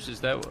Rutgers?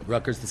 Is that what?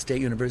 Rutgers, the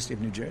State University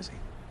of New Jersey.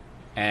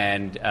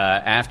 And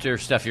after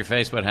Stuff Your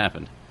Face, what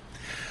happened?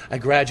 I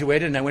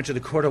graduated and I went to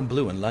the Cordon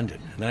Bleu in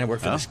London. And then I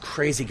worked for this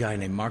crazy guy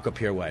named Marco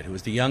Pierre White, who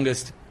was the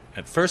youngest,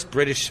 at first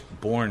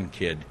British-born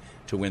kid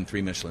to win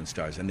 3 Michelin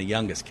stars and the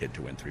youngest kid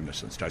to win 3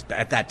 Michelin stars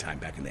at that time,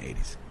 back in the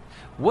 80s.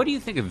 What do you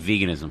think of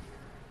veganism?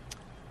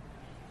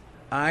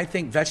 I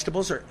think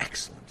vegetables are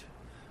excellent.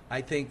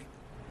 I think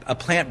a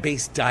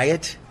plant-based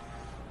diet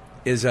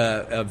is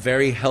a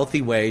very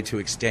healthy way to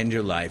extend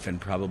your life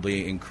and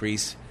probably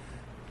increase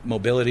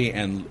mobility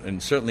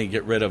and certainly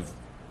get rid of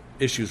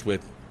issues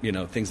with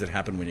things that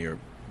happen when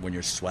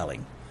you're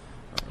swelling.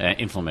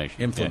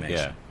 Inflammation.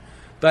 Yeah.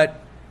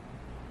 But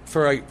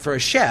for a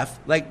chef,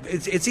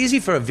 it's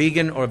easy for a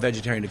vegan or a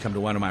vegetarian to come to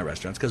one of my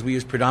restaurants because we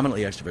use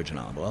predominantly extra virgin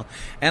olive oil.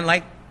 And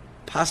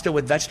pasta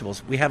with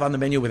vegetables, we have on the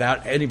menu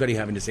without anybody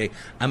having to say,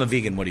 I'm a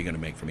vegan, what are you going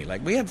to make for me?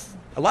 We have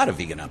a lot of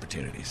vegan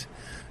opportunities.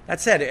 That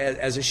said,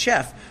 as a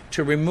chef,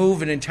 to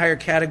remove an entire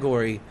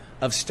category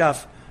of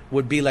stuff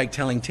would be like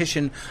telling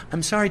Titian,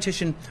 I'm sorry,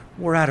 Titian,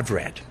 we're out of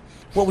bread.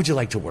 What would you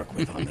like to work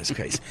with on this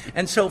case?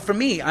 And so for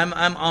me, I'm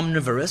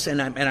omnivorous,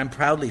 and I'm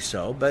proudly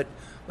so. But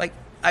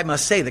I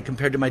must say that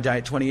compared to my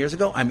diet 20 years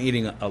ago, I'm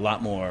eating a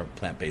lot more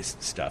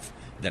plant-based stuff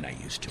than I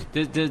used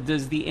to.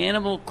 Does the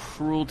animal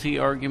cruelty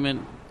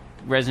argument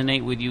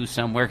resonate with you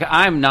somewhere?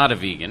 I'm not a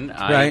vegan.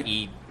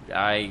 Right.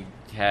 I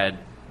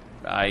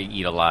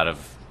eat a lot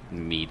of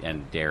meat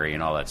and dairy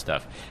and all that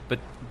stuff. But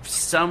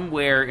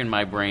somewhere in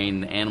my brain,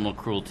 the animal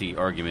cruelty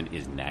argument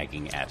is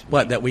nagging at me.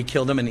 What, that we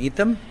kill them and eat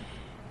them?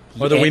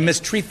 Or that we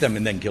mistreat them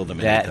and then kill them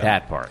and eat them?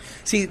 That part.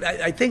 See,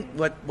 I think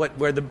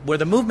where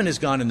the movement has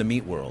gone in the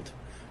meat world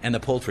and the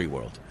poultry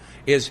world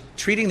is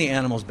treating the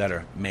animals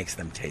better makes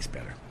them taste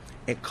better.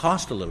 It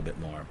costs a little bit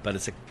more, but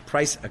it's a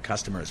price a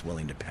customer is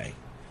willing to pay.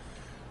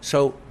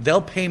 So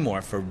they'll pay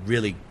more for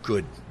really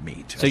good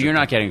meat. So you're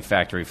not getting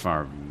factory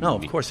farm No,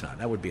 meat. of course not.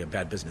 That would be a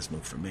bad business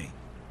move for me.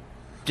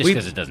 Just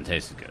because it doesn't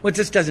taste as good. Well, it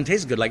just doesn't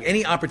taste as good. Like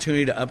any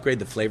opportunity to upgrade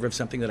the flavor of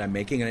something that I'm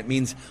making, and it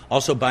means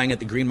also buying at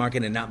the green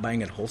market and not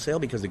buying at wholesale,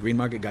 because the green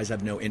market guys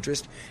have no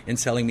interest in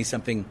selling me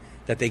something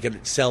that they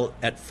could sell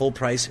at full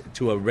price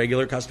to a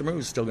regular customer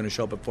who's still going to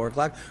show up at 4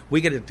 o'clock.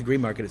 We get it at the green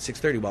market at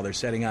 6:30 while they're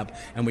setting up,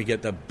 and we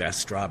get the best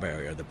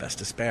strawberry or the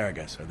best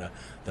asparagus or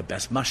the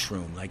best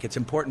mushroom. Like, it's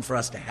important for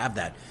us to have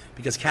that,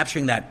 because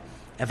capturing that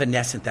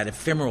evanescent, that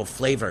ephemeral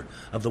flavor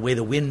of the way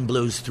the wind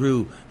blows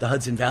through the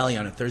Hudson Valley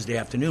on a Thursday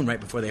afternoon right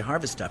before they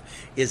harvest stuff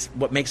is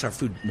what makes our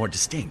food more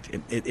distinct.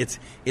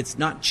 It's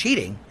not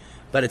cheating,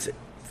 but it's a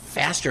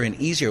faster and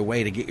easier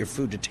way to get your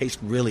food to taste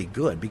really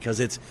good,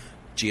 because it's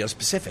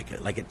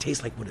geospecific. Like, it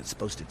tastes like what it's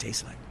supposed to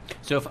taste like.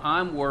 So if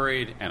I'm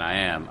worried, and I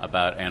am,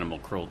 about animal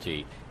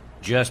cruelty,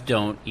 just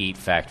don't eat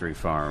factory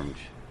farmed.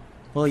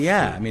 Well,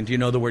 yeah. I mean, do you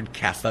know the word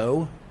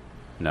CAFO?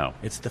 No.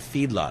 It's the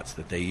feedlots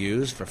that they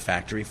use for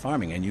factory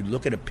farming. And you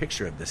look at a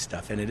picture of this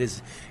stuff, and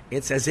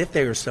it's as if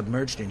they were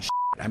submerged in shit.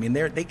 I mean,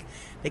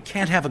 they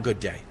can't have a good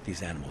day,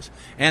 these animals.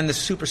 And the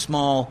super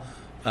small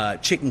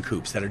chicken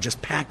coops that are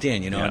just packed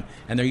in, Yeah.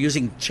 and they're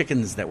using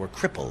chickens that were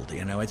crippled,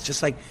 It's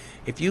just like,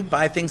 if you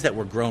buy things that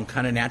were grown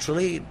kind of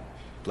naturally,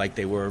 like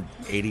they were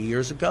 80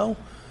 years ago,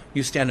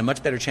 you stand a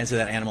much better chance of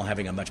that animal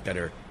having a much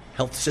better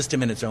health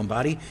system in its own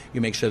body.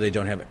 You make sure they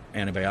don't have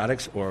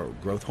antibiotics or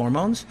growth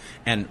hormones,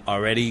 and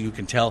already you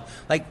can tell.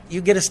 Like, you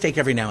get a steak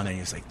every now and then,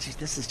 you're just like, geez,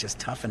 this is just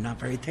tough and not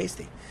very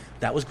tasty.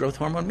 That was growth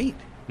hormone meat.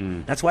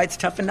 That's why it's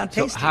tough and not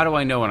tasty. So how do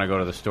I know when I go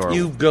to the store?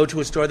 You go to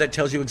a store that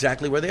tells you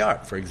exactly where they are.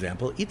 For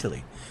example,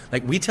 Italy.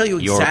 Like, we tell you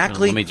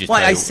exactly. Let me just why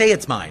tell you- I say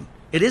it's mine.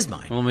 It is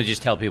mine. Well, let me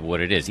just tell people what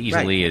it is.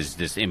 Italy is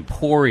this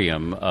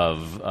emporium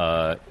of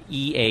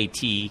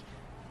Eataly.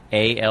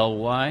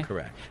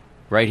 Correct.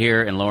 Right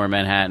here in Lower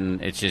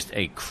Manhattan. It's just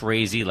a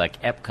crazy,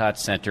 like, Epcot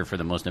center for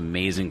the most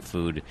amazing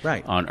food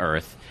on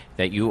earth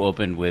that you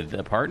opened with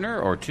a partner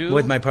or two?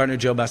 With my partner,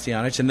 Joe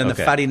Bastianich, and then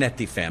Okay. the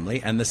Farinetti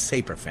family and the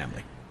Saper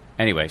family.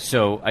 Anyway,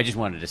 so I just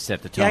wanted to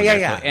set the tone. Yeah.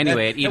 there. So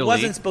anyway, at It Italy,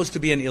 wasn't supposed to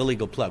be an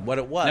illegal plug. What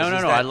it was No,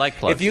 is I that like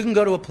plugs. if you can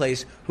go to a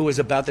place who is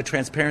about the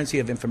transparency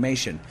of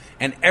information,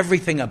 and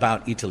everything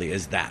about Italy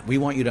is that. We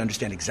want you to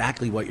understand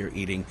exactly what you're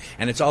eating,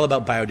 and it's all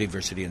about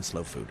biodiversity and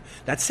slow food.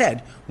 That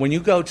said, when you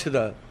go to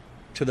the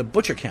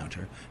butcher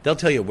counter, they'll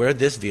tell you where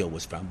this veal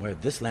was from, where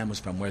this lamb was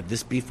from, where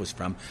this beef was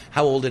from,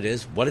 how old it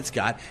is, what it's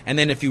got, and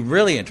then if you're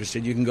really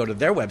interested, you can go to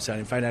their website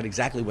and find out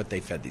exactly what they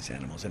fed these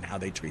animals and how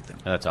they treat them.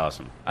 That's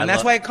awesome. And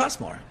that's why it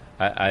costs more.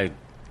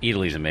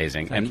 Italy's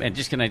amazing. And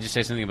just can I just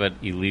say something about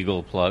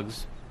illegal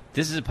plugs?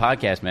 This is a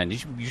podcast, man.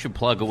 You should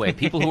plug away.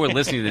 People who are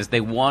listening to this,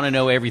 they want to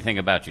know everything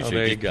about you. So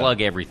there just you go.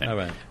 plug everything. All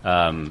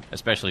right.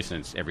 Especially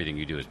since everything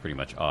you do is pretty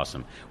much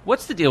awesome.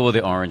 What's the deal with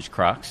the orange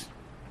Crocs?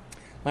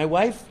 My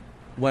wife,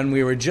 when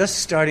we were just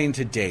starting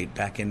to date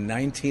back in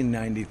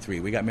 1993,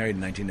 we got married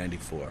in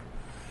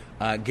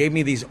 1994, gave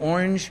me these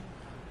orange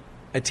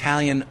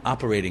Italian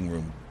operating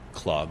room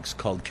clogs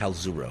called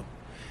Calzuro.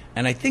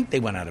 And I think they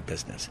went out of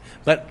business.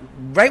 But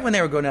right when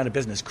they were going out of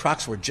business,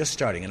 Crocs were just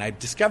starting. And I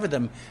discovered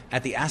them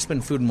at the Aspen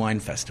Food and Wine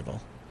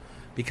Festival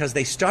because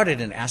they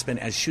started in Aspen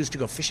as shoes to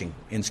go fishing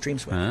in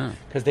streams with.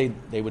 Because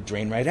they would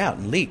drain right out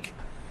and leak.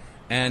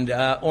 And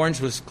orange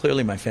was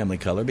clearly my family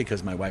color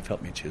because my wife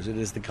helped me choose it.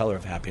 It is the color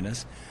of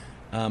happiness.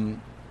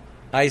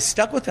 I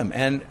stuck with them,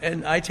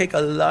 and I take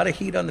a lot of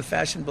heat on the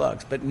fashion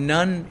blogs, but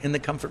none in the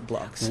comfort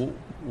blogs.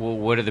 Well,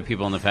 what do the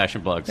people on the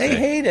fashion blogs They say?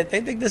 hate it.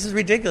 They think this is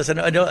ridiculous. And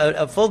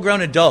a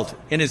full-grown adult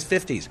in his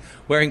 50s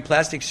wearing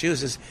plastic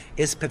shoes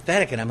is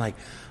pathetic. And I'm like,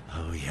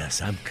 oh,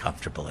 yes, I'm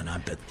comfortable and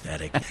I'm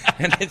pathetic.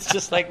 And it's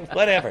just like,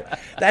 whatever.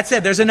 That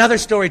said, there's another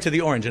story to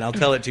the orange, and I'll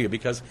tell it to you,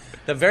 because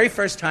the very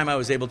first time I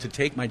was able to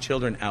take my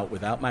children out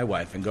without my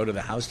wife and go to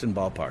the Houston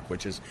Ballpark,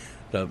 which is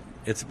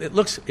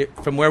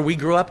from where we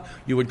grew up,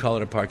 you would call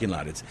it a parking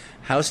lot. It's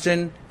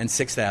Houston and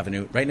 6th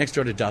Avenue, right next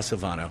door to Da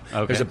Silvano.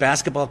 Okay. There's a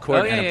basketball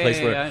court and a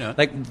place where, I know.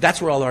 like,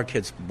 that's where all our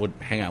kids would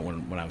hang out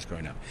when I was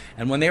growing up.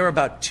 And when they were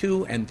about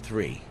 2 and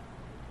 3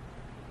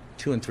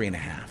 and a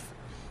half,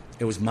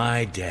 it was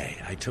my day.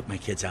 I took my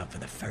kids out for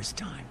the first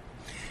time.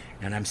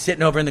 And I'm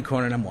sitting over in the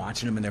corner and I'm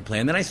watching them and they're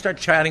playing. Then I start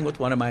chatting with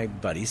one of my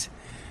buddies.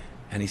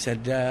 And he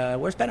said,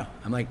 where's Benno?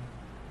 I'm like,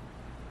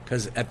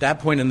 because at that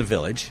point in the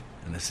village,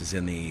 and this is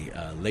in the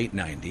late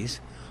 90s,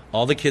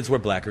 all the kids were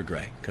black or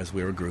gray because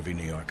we were groovy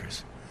New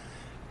Yorkers.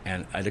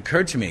 And it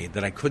occurred to me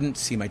that I couldn't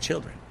see my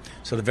children.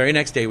 So the very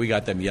next day we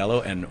got them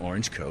yellow and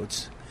orange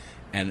coats.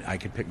 And I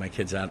could pick my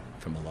kids out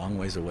from a long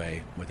ways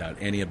away without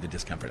any of the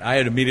discomfort. I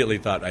had immediately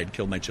thought I'd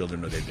killed my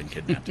children or they'd been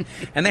kidnapped.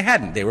 And they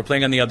hadn't. They were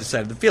playing on the other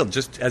side of the field,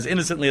 just as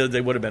innocently as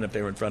they would have been if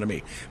they were in front of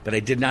me. But I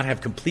did not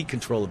have complete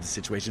control of the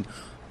situation,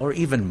 or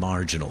even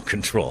marginal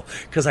control,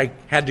 because I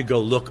had to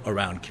go look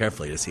around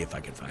carefully to see if I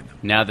could find them.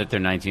 Now that they're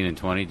 19 and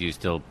 20, do you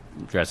still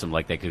dress them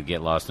like they could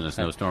get lost in a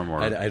snowstorm?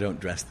 Or I don't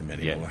dress them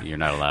anymore. Yeah, you're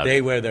not allowed.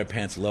 They wear their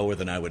pants lower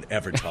than I would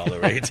ever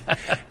tolerate.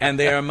 And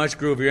they are much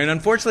groovier. And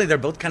unfortunately, they're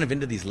both kind of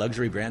into these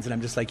luxury brands. And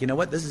I'm just like, you know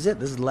what? This is it.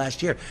 This is the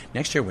last year.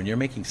 Next year, when you're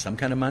making some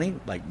kind of money,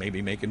 like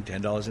maybe making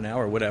 $10 an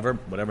hour or whatever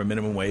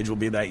minimum wage will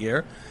be that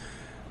year,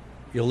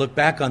 You'll look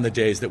back on the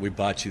days that we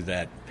bought you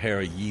that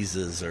pair of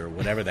Yeezys or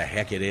whatever the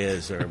heck it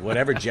is, or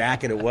whatever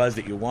jacket it was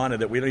that you wanted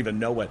that we don't even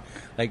know what,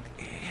 like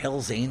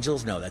Hell's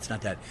Angels? No, that's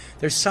not that.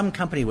 There's some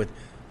company with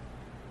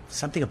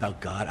something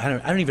about God. I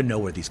don't even know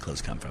where these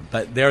clothes come from,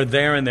 but they're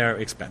there and they're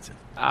expensive.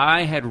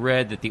 I had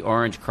read that the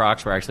orange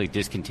Crocs were actually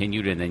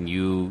discontinued and then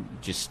you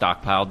just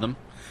stockpiled them.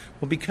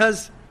 Well,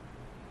 because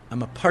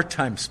I'm a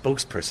part-time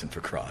spokesperson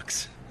for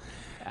Crocs.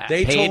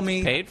 They told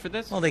me paid for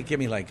this. Well, they give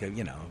me like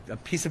a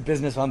piece of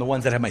business on the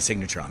ones that have my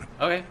signature on them.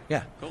 Okay.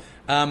 Yeah. Cool.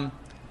 And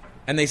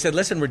they said,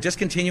 "Listen, we're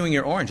discontinuing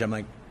your orange." I'm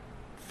like,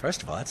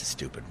 first of all, that's a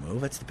stupid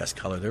move. That's the best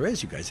color there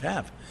is. You guys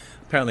have.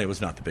 Apparently, it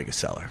was not the biggest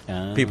seller.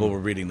 People were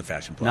reading the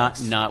fashion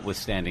blogs.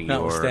 Notwithstanding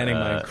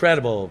my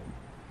incredible,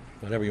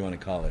 whatever you want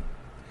to call it.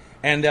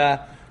 And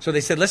so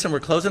they said, "Listen, we're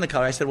closing the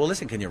color." I said, "Well,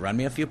 listen, can you run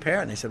me a few pair?"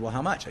 And they said, "Well,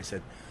 how much?" I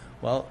said,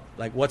 "Well,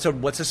 like what's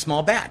a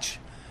small batch?"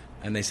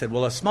 And they said,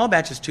 "Well, a small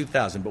batch is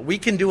 2,000, but we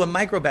can do a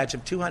micro batch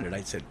of 200."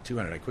 I said,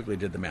 200. I quickly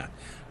did the math.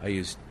 I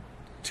used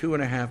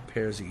 2.5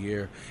 pairs a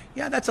year.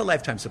 Yeah, that's a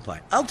lifetime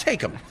supply. I'll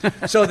take them.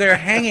 So they're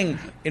hanging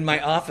in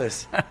my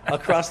office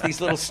across these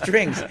little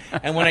strings.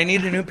 And when I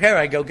need a new pair,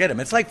 I go get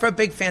them. It's like for a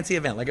big fancy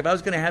event. Like if I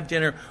was going to have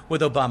dinner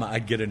with Obama,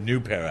 I'd get a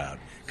new pair out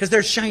because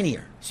they're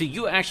shinier. So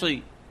you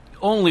actually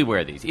only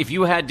wear these. If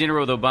you had dinner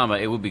with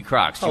Obama, it would be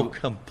Crocs. Oh,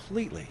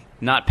 completely.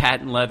 Not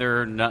patent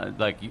leather, not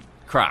like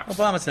Crocs.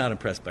 Obama's not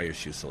impressed by your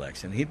shoe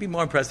selection. He'd be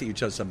more impressed that you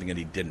chose something that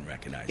he didn't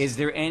recognize. Is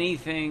there any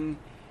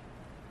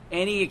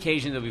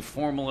occasion that would be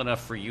formal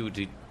enough for you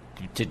to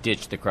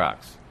ditch the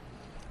Crocs?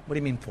 What do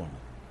you mean formal?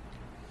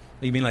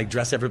 You mean like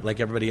dress like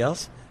everybody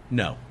else?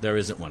 No, there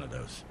isn't one of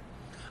those.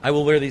 I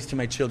will wear these to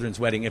my children's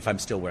wedding if I'm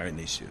still wearing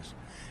these shoes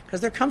because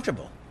they're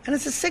comfortable and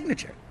it's a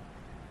signature.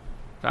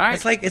 All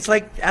right. It's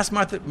like ask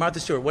Martha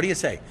Stewart. What do you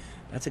say?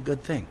 That's a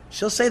good thing.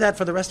 She'll say that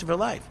for the rest of her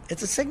life.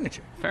 It's a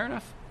signature. Fair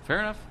enough.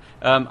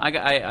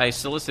 I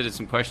solicited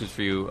some questions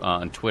for you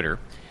on Twitter.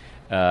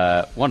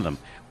 One of them.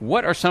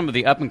 What are some of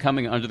the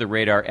up-and-coming,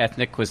 under-the-radar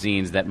ethnic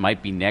cuisines that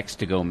might be next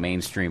to go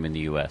mainstream in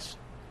the U.S.?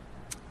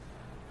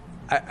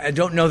 I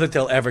don't know that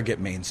they'll ever get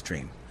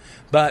mainstream.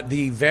 But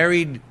the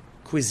varied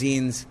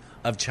cuisines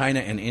of China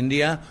and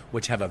India,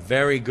 which have a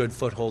very good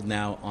foothold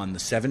now on the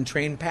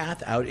 7-train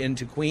path out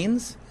into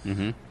Queens,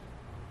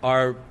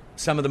 are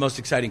some of the most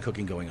exciting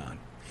cooking going on.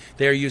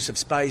 Their use of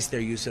spice, their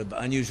use of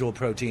unusual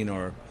protein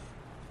or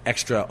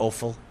extra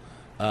offal,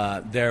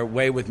 their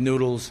way with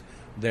noodles,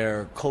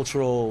 their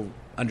cultural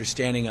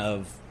understanding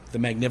of the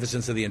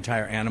magnificence of the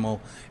entire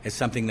animal is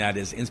something that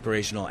is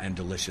inspirational and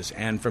delicious.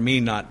 And for me,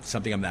 not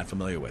something I'm that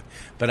familiar with.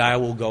 But I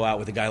will go out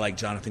with a guy like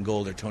Jonathan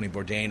Gold or Tony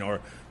Bourdain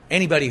or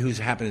anybody who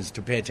happens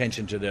to pay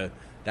attention to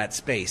that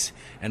space,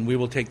 and we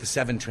will take the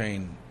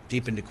 7-train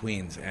deep into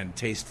Queens and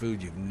taste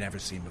food you've never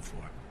seen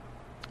before.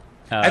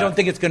 I don't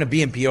think it's going to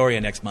be in Peoria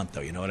next month,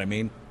 though. You know what I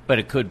mean? But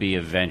it could be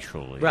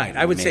eventually. Right.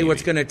 I would say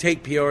what's going to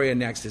take Peoria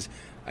next is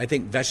I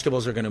think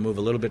vegetables are going to move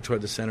a little bit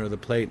toward the center of the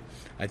plate.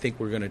 I think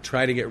we're going to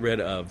try to get rid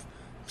of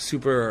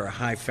super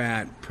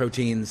high-fat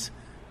proteins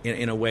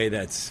in a way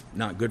that's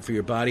not good for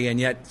your body and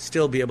yet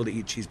still be able to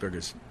eat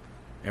cheeseburgers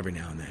every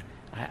now and then.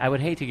 I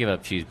would hate to give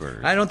up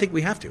cheeseburgers. I don't think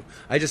we have to.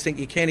 I just think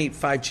you can't eat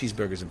 5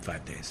 cheeseburgers in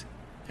 5 days.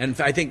 And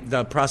I think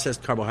the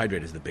processed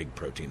carbohydrate is the big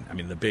protein. I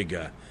mean, the big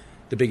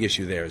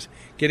issue there is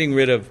getting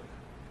rid of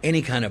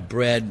any kind of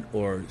bread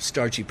or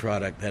starchy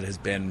product that has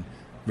been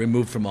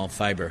removed from all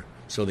fiber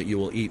so that you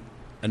will eat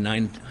a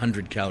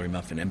 900-calorie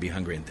muffin and be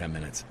hungry in 10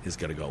 minutes is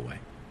going to go away.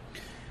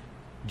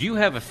 Do you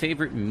have a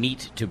favorite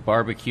meat to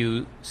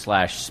barbecue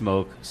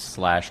 /smoke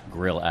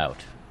 /grill out?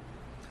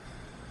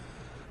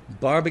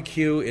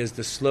 Barbecue is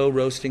the slow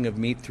roasting of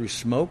meat through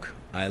smoke.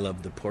 I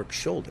love the pork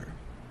shoulder.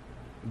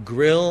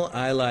 Grill,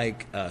 I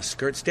like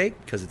skirt steak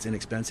because it's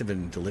inexpensive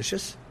and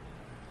delicious.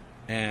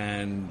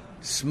 And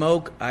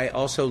smoke, I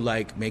also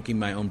like making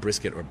my own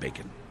brisket or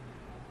bacon.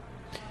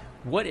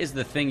 What is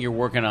the thing you're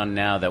working on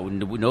now that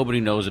nobody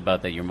knows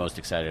about that you're most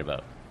excited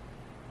about?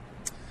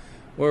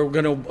 We're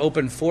going to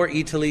open 4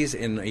 Eataly's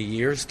in a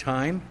year's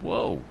time.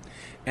 Whoa.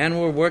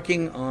 And we're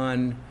working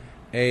on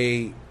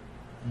a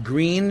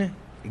green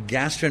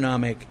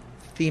gastronomic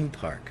theme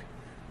park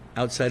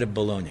outside of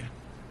Bologna.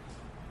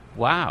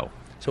 Wow.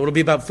 So it'll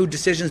be about food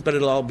decisions, but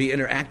it'll all be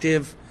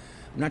interactive.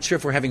 I'm not sure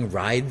if we're having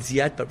rides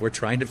yet, but we're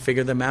trying to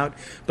figure them out.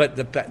 But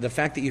the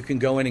fact that you can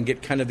go in and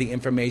get kind of the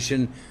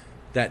information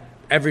that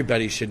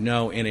everybody should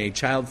know in a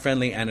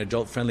child-friendly and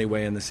adult-friendly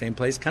way in the same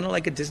place, kind of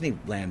like a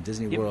Disneyland,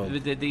 Disney World.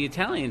 The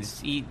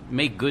Italians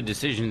make good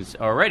decisions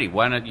already.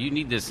 Why not? You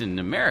need this in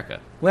America.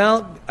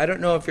 Well, I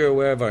don't know if you're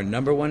aware of our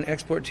number 1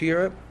 export to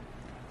Europe,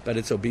 but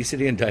it's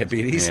obesity and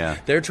diabetes. Yeah.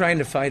 They're trying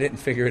to fight it and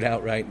figure it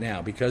out right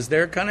now because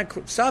they're kind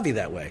of savvy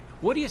that way.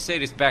 What do you say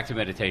to, back to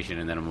meditation,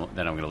 and then I'm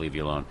going to leave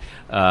you alone.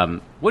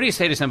 What do you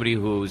say to somebody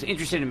who's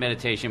interested in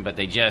meditation, but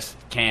they just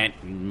can't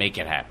make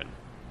it happen?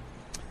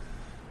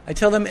 I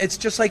tell them it's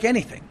just like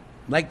anything,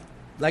 like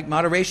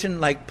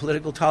moderation, like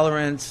political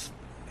tolerance.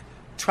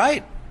 Try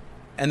it.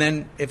 And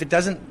then if it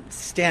doesn't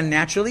stand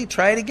naturally,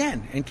 try it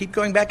again and keep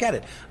going back at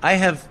it. I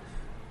have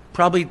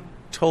probably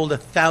told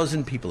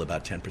 1,000 people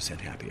about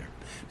 10% Happier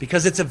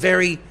because it's a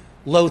very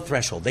low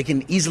threshold. They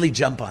can easily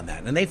jump on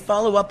that. And they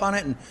follow up on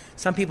it, and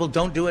some people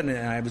don't do it. And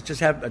I was just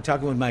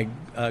talking with my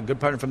good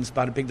partner from the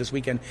Spotted Pig this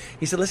weekend.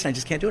 He said, listen, I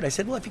just can't do it. I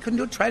said, well, if you couldn't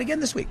do it, try it again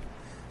this week.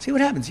 See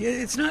what happens.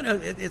 It's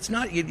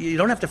not. You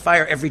don't have to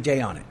fire every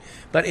day on it.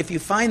 But if you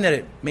find that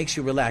it makes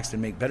you relaxed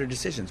and make better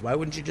decisions, why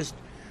wouldn't you just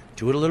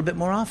do it a little bit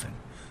more often?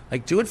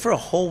 Like, do it for a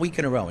whole week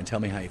in a row and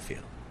tell me how you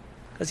feel.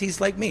 Because he's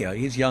like me.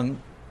 He's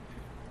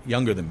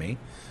younger than me,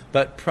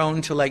 but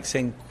prone to like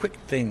saying quick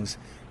things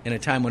in a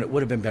time when it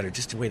would have been better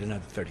just to wait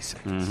another 30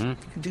 seconds. Mm-hmm.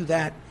 If you can do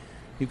that,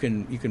 you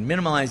can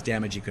minimize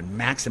damage, you can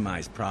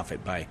maximize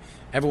profit by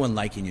everyone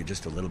liking you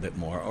just a little bit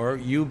more, or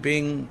you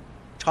being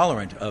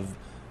tolerant of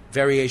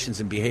variations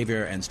in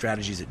behavior and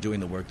strategies at doing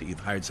the work that you've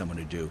hired someone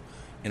to do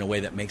in a way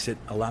that makes it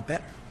a lot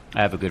better.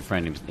 I have a good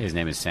friend. His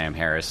name is Sam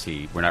Harris.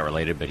 We're not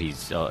related, but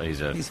he's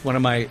one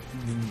of my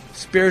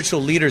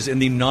spiritual leaders in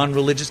the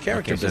non-religious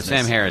character business. So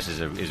Sam Harris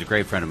is a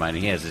great friend of mine.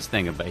 And he has this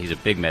thing about he's a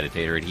big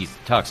meditator, and he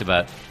talks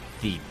about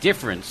the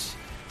difference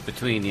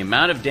between the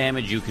amount of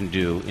damage you can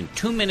do in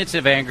 2 minutes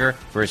of anger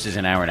versus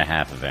an hour and a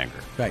half of anger.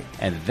 Right.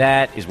 And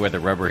that is where the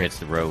rubber hits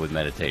the road with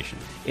meditation.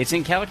 It's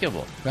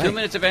incalculable. Right. 2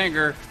 minutes of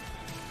anger,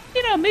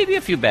 maybe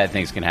a few bad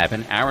things can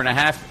happen. Hour and a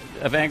half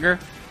of anger,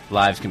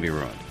 lives can be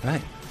ruined.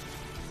 Right.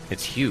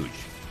 It's huge.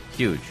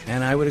 Huge.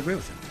 And I would agree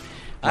with him.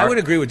 I would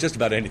agree with just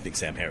about anything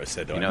Sam Harris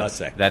said, though, I must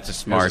say. That's a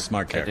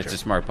smart character. It's a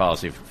smart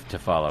policy to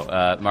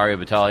follow. Mario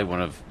Batali,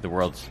 one of the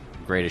world's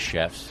greatest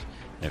chefs,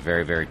 and a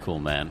very, very cool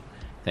man.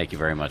 Thank you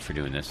very much for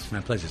doing this. My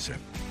pleasure, sir.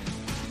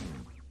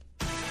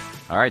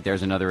 All right,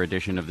 there's another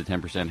edition of the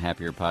 10%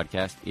 Happier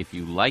podcast. If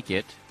you like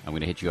it, I'm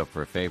going to hit you up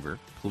for a favor.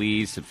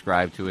 Please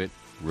subscribe to it,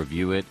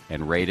 review it,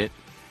 and rate it.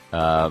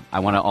 I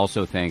want to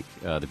also thank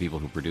the people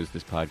who produced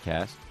this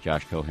podcast,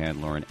 Josh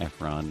Cohan, Lauren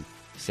Efron,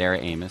 Sarah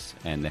Amos,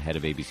 and the head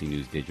of ABC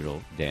News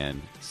Digital,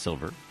 Dan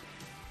Silver.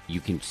 You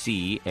can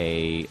see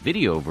a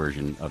video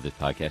version of this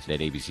podcast at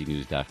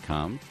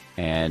abcnews.com.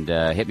 And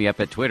hit me up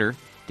at Twitter,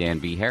 Dan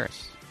B.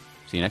 Harris.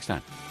 See you next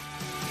time.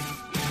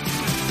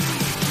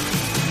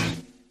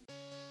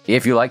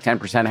 If you like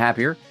 10%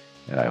 Happier,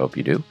 and I hope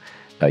you do,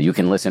 you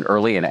can listen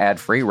early and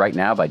ad-free right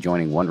now by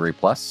joining Wondery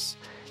Plus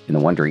in the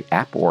Wondery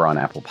app or on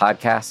Apple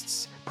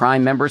Podcasts.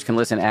 Prime members can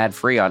listen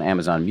ad-free on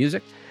Amazon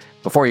Music.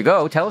 Before you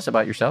go, tell us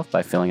about yourself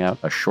by filling out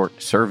a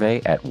short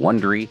survey at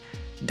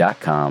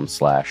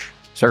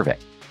Wondery.com/survey.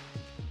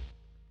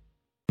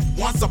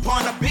 Once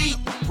upon a beat.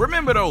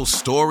 Remember those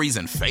stories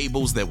and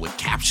fables that would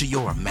capture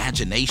your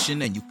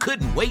imagination and you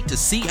couldn't wait to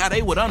see how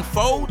they would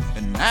unfold?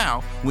 And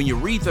now, when you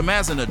read them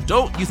as an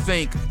adult, you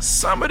think,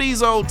 some of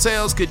these old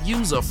tales could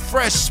use a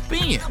fresh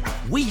spin.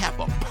 We have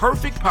a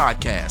perfect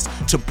podcast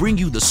to bring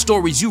you the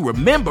stories you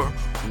remember,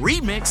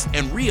 remix,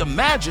 and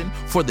reimagine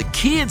for the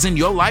kids in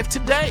your life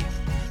today.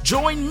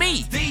 Join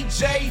me,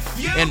 DJ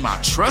Few, and my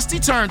trusty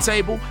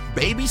turntable,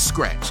 Baby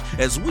Scratch,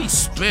 as we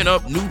spin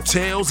up new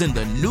tales in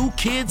the New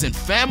Kids and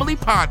Family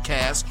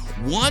podcast,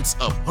 Once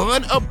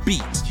Upon a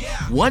Beat.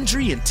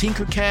 Wondery and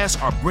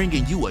Tinkercast are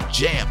bringing you a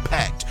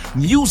jam-packed,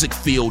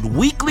 music-filled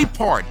weekly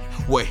party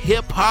where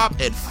hip-hop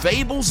and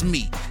fables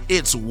meet.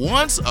 It's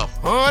Once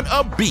Upon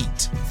a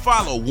Beat.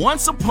 Follow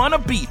Once Upon a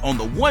Beat on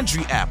the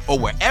Wondery app or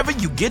wherever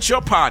you get your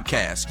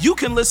podcasts. You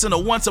can listen to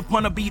Once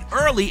Upon a Beat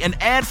early and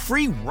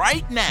ad-free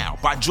right now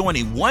by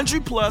joining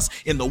Wondery Plus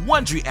in the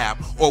Wondery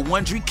app or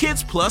Wondery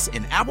Kids Plus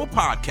in Apple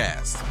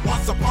Podcasts.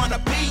 Once Upon a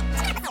Beat.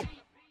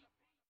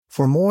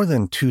 For more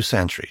than 2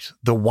 centuries,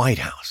 the White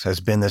House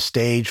has been the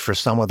stage for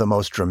some of the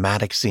most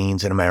dramatic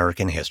scenes in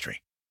American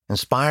history.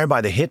 Inspired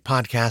by the hit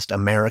podcast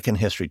American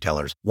History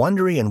Tellers,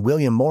 Wondery and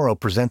William Morrow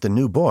present the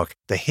new book,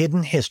 The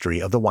Hidden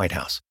History of the White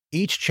House.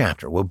 Each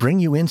chapter will bring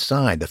you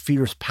inside the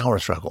fierce power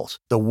struggles,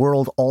 the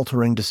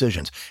world-altering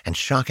decisions, and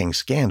shocking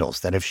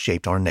scandals that have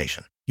shaped our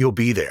nation. You'll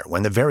be there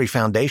when the very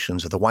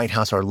foundations of the White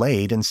House are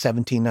laid in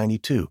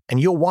 1792, and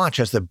you'll watch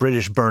as the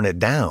British burn it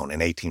down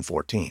in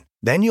 1814.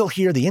 Then you'll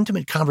hear the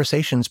intimate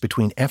conversations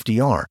between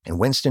FDR and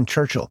Winston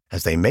Churchill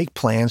as they make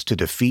plans to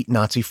defeat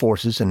Nazi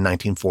forces in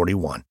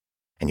 1941.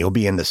 And you'll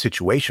be in the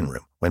Situation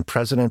Room when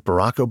President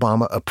Barack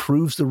Obama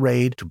approves the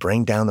raid to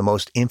bring down the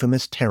most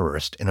infamous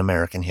terrorist in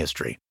American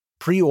history.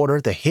 Pre-order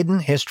The Hidden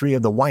History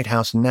of the White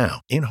House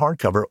now in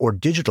hardcover or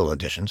digital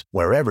editions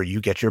wherever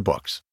you get your books.